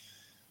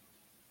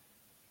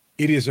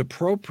 It is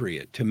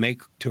appropriate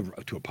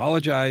to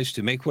apologize,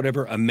 to make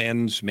whatever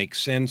amends make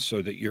sense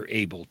so that you're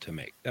able to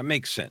make. That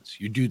makes sense.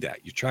 You do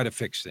that. You try to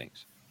fix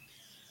things.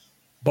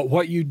 But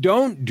what you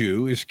don't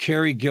do is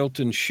carry guilt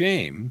and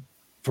shame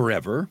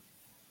forever.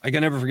 I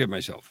can never forgive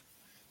myself.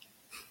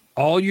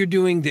 All you're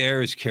doing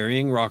there is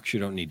carrying rocks you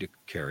don't need to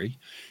carry.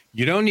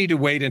 You don't need to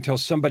wait until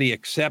somebody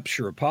accepts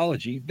your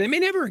apology. They may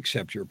never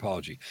accept your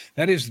apology.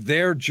 That is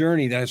their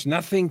journey. That has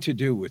nothing to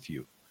do with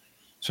you.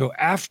 So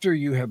after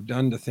you have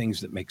done the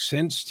things that make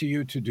sense to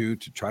you to do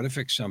to try to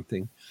fix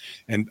something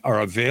and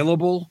are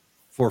available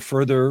for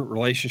further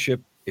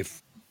relationship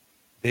if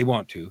they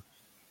want to,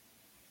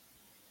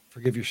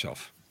 forgive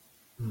yourself.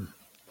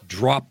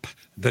 Drop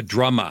the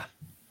drama.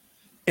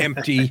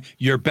 Empty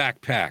your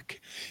backpack,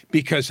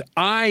 because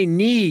I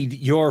need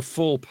your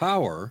full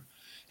power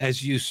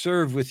as you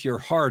serve with your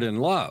heart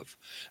and love.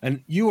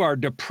 And you are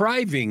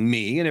depriving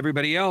me and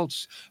everybody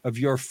else of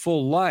your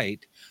full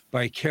light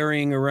by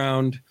carrying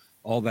around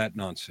all that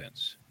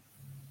nonsense.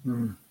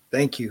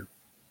 Thank you.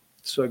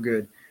 So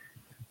good.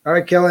 All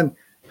right, Kellen,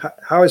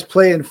 how has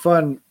play and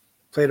fun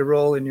played a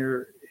role in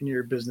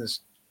your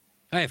business?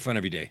 I have fun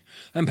every day.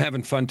 I'm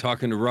having fun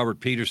talking to Robert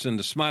Peterson,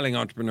 the smiling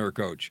entrepreneur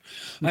coach.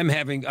 I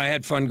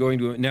had fun going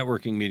to a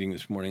networking meeting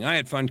this morning. I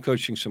had fun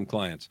coaching some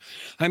clients.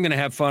 I'm going to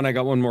have fun. I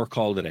got one more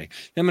call today.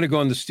 I'm going to go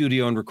in the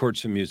studio and record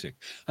some music.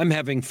 I'm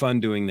having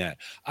fun doing that.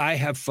 I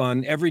have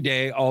fun every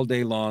day, all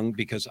day long,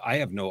 because I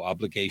have no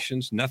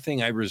obligations,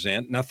 nothing I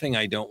resent, nothing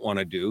I don't want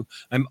to do.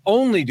 I'm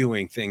only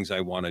doing things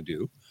I want to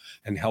do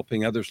and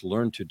helping others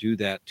learn to do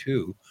that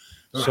too.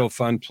 So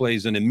fun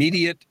plays an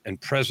immediate and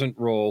present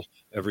role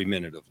every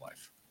minute of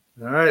life.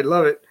 All right.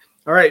 Love it.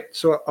 All right.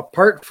 So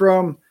apart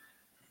from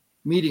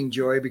meeting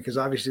Joy, because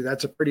obviously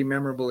that's a pretty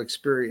memorable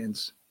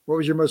experience, what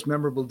was your most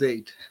memorable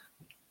date?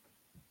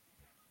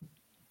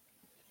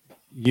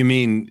 You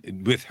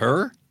mean with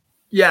her?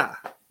 Yeah.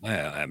 I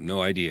have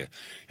no idea.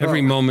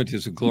 Every moment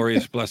is a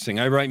glorious blessing.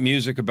 I write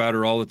music about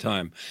her all the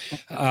time.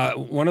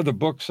 One of the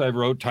books I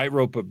wrote,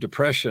 Tightrope of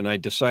Depression, I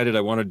decided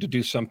I wanted to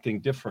do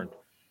something different.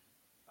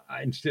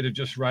 Instead of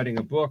just writing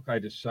a book, I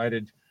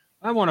decided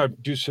I want to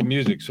do some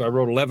music. So I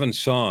wrote 11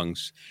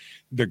 songs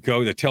that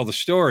tell the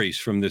stories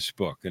from this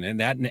book. And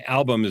that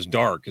album is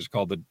dark. It's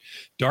called the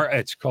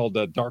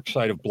Dark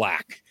Side of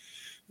Black.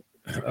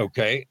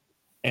 Okay.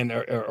 And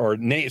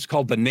it's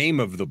called The Name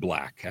of the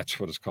Black. That's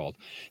what it's called.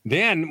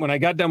 Then when I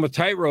got done with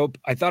Tightrope,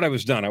 I thought I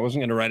was done. I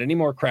wasn't going to write any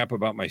more crap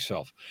about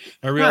myself.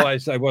 I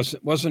realized I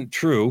wasn't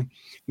true.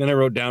 Then I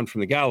wrote Down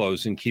from the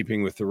Gallows in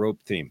keeping with the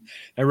rope theme.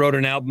 I wrote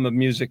an album of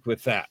music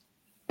with that.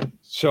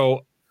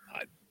 So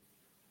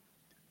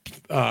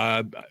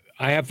I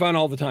have fun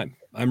all the time.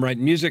 I'm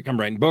writing music. I'm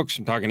writing books.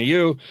 I'm talking to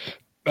you.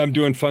 I'm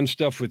doing fun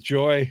stuff with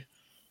Joy.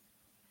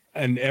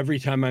 And every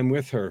time I'm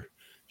with her,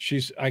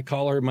 I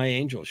call her my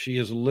angel. She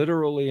is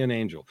literally an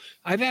angel.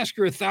 I've asked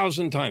her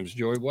 1,000 times,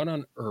 Joy, what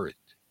on earth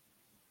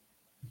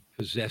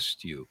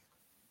possessed you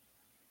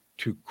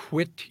to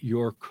quit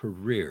your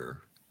career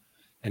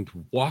and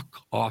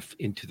walk off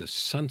into the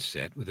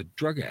sunset with a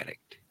drug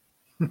addict?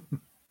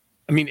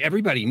 I mean,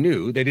 everybody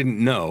knew. They didn't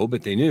know,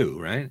 but they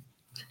knew, right?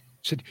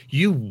 Said,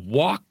 you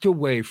walked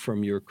away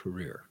from your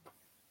career.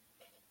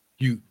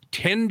 You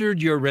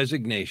tendered your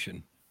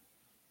resignation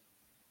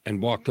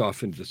and walked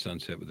off into the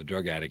sunset with a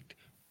drug addict,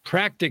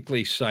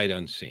 practically sight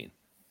unseen.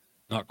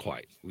 Not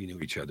quite. We knew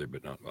each other,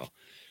 but not well.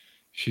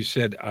 She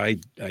said, I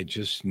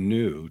just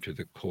knew to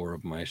the core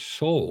of my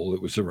soul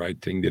it was the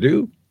right thing to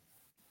do.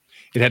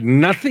 It had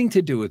nothing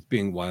to do with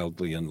being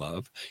wildly in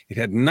love. It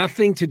had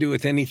nothing to do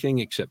with anything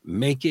except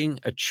making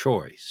a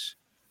choice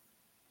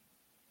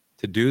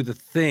to do the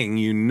thing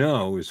you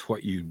know is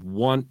what you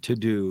want to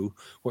do,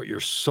 what your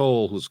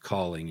soul was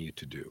calling you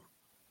to do.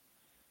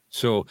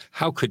 So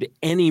how could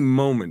any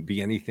moment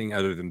be anything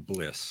other than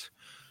bliss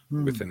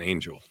with an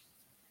angel?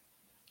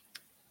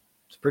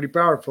 It's pretty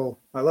powerful.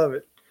 I love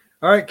it.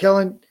 All right,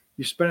 Kellen,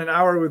 you spent an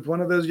hour with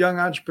one of those young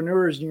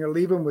entrepreneurs and you're going to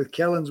leave them with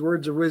Kellen's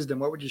words of wisdom.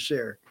 What would you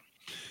share?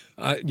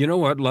 You know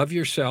what? Love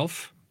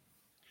yourself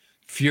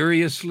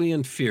furiously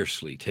and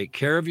fiercely. Take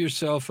care of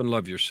yourself and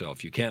love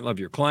yourself. You can't love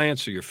your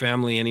clients or your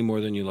family any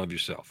more than you love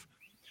yourself.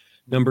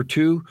 Number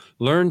 2,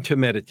 learn to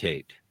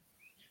meditate.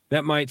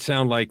 That might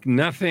sound like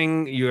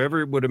nothing you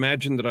ever would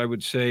imagine that I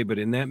would say, but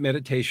in that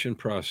meditation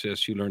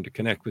process, you learn to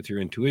connect with your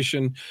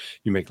intuition.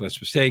 You make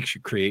less mistakes,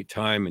 you create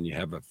time, and you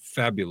have a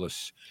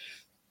fabulous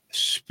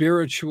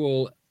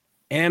spiritual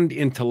and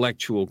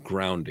intellectual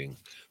grounding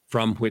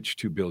from which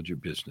to build your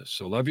business.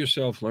 So love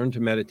yourself, learn to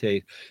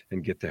meditate,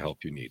 and get the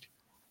help you need.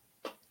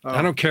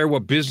 I don't care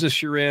what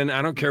business you're in.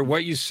 I don't care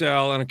what you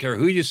sell. I don't care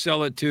who you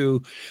sell it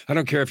to. I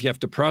don't care if you have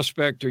to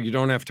prospect or you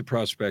don't have to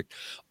prospect.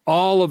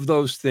 All of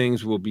those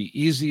things will be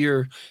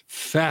easier,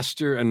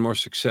 faster, and more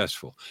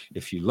successful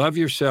if you love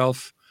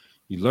yourself,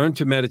 you learn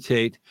to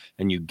meditate,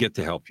 and you get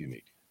the help you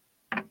need.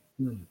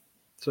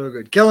 So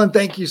good. Kellen,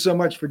 thank you so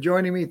much for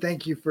joining me.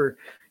 Thank you for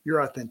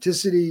your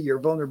authenticity, your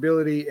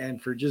vulnerability,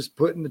 and for just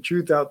putting the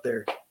truth out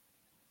there.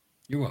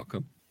 You're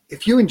welcome.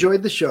 If you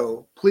enjoyed the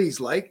show,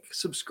 please like,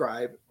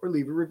 subscribe, or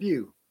leave a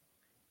review.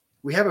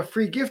 We have a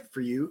free gift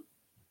for you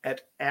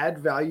at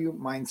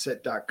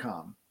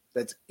addvaluemindset.com.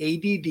 That's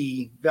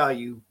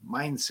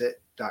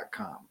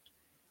addvaluemindset.com.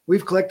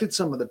 We've collected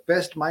some of the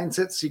best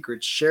mindset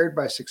secrets shared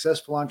by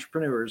successful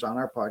entrepreneurs on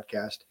our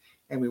podcast,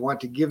 and we want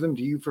to give them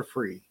to you for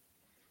free.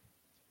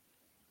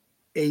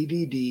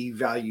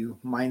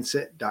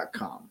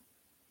 addvaluemindset.com.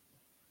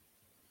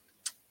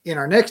 In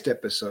our next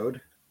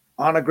episode,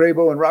 Anna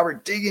Grabo and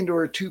Robert dig into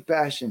her two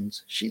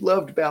passions. She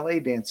loved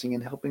ballet dancing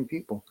and helping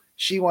people.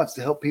 She wants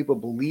to help people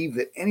believe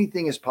that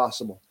anything is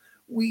possible.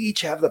 We each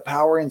have the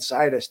power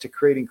inside us to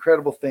create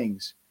incredible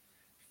things.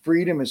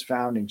 Freedom is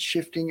found in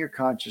shifting your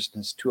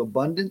consciousness to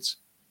abundance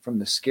from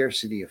the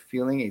scarcity of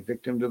feeling a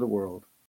victim to the world.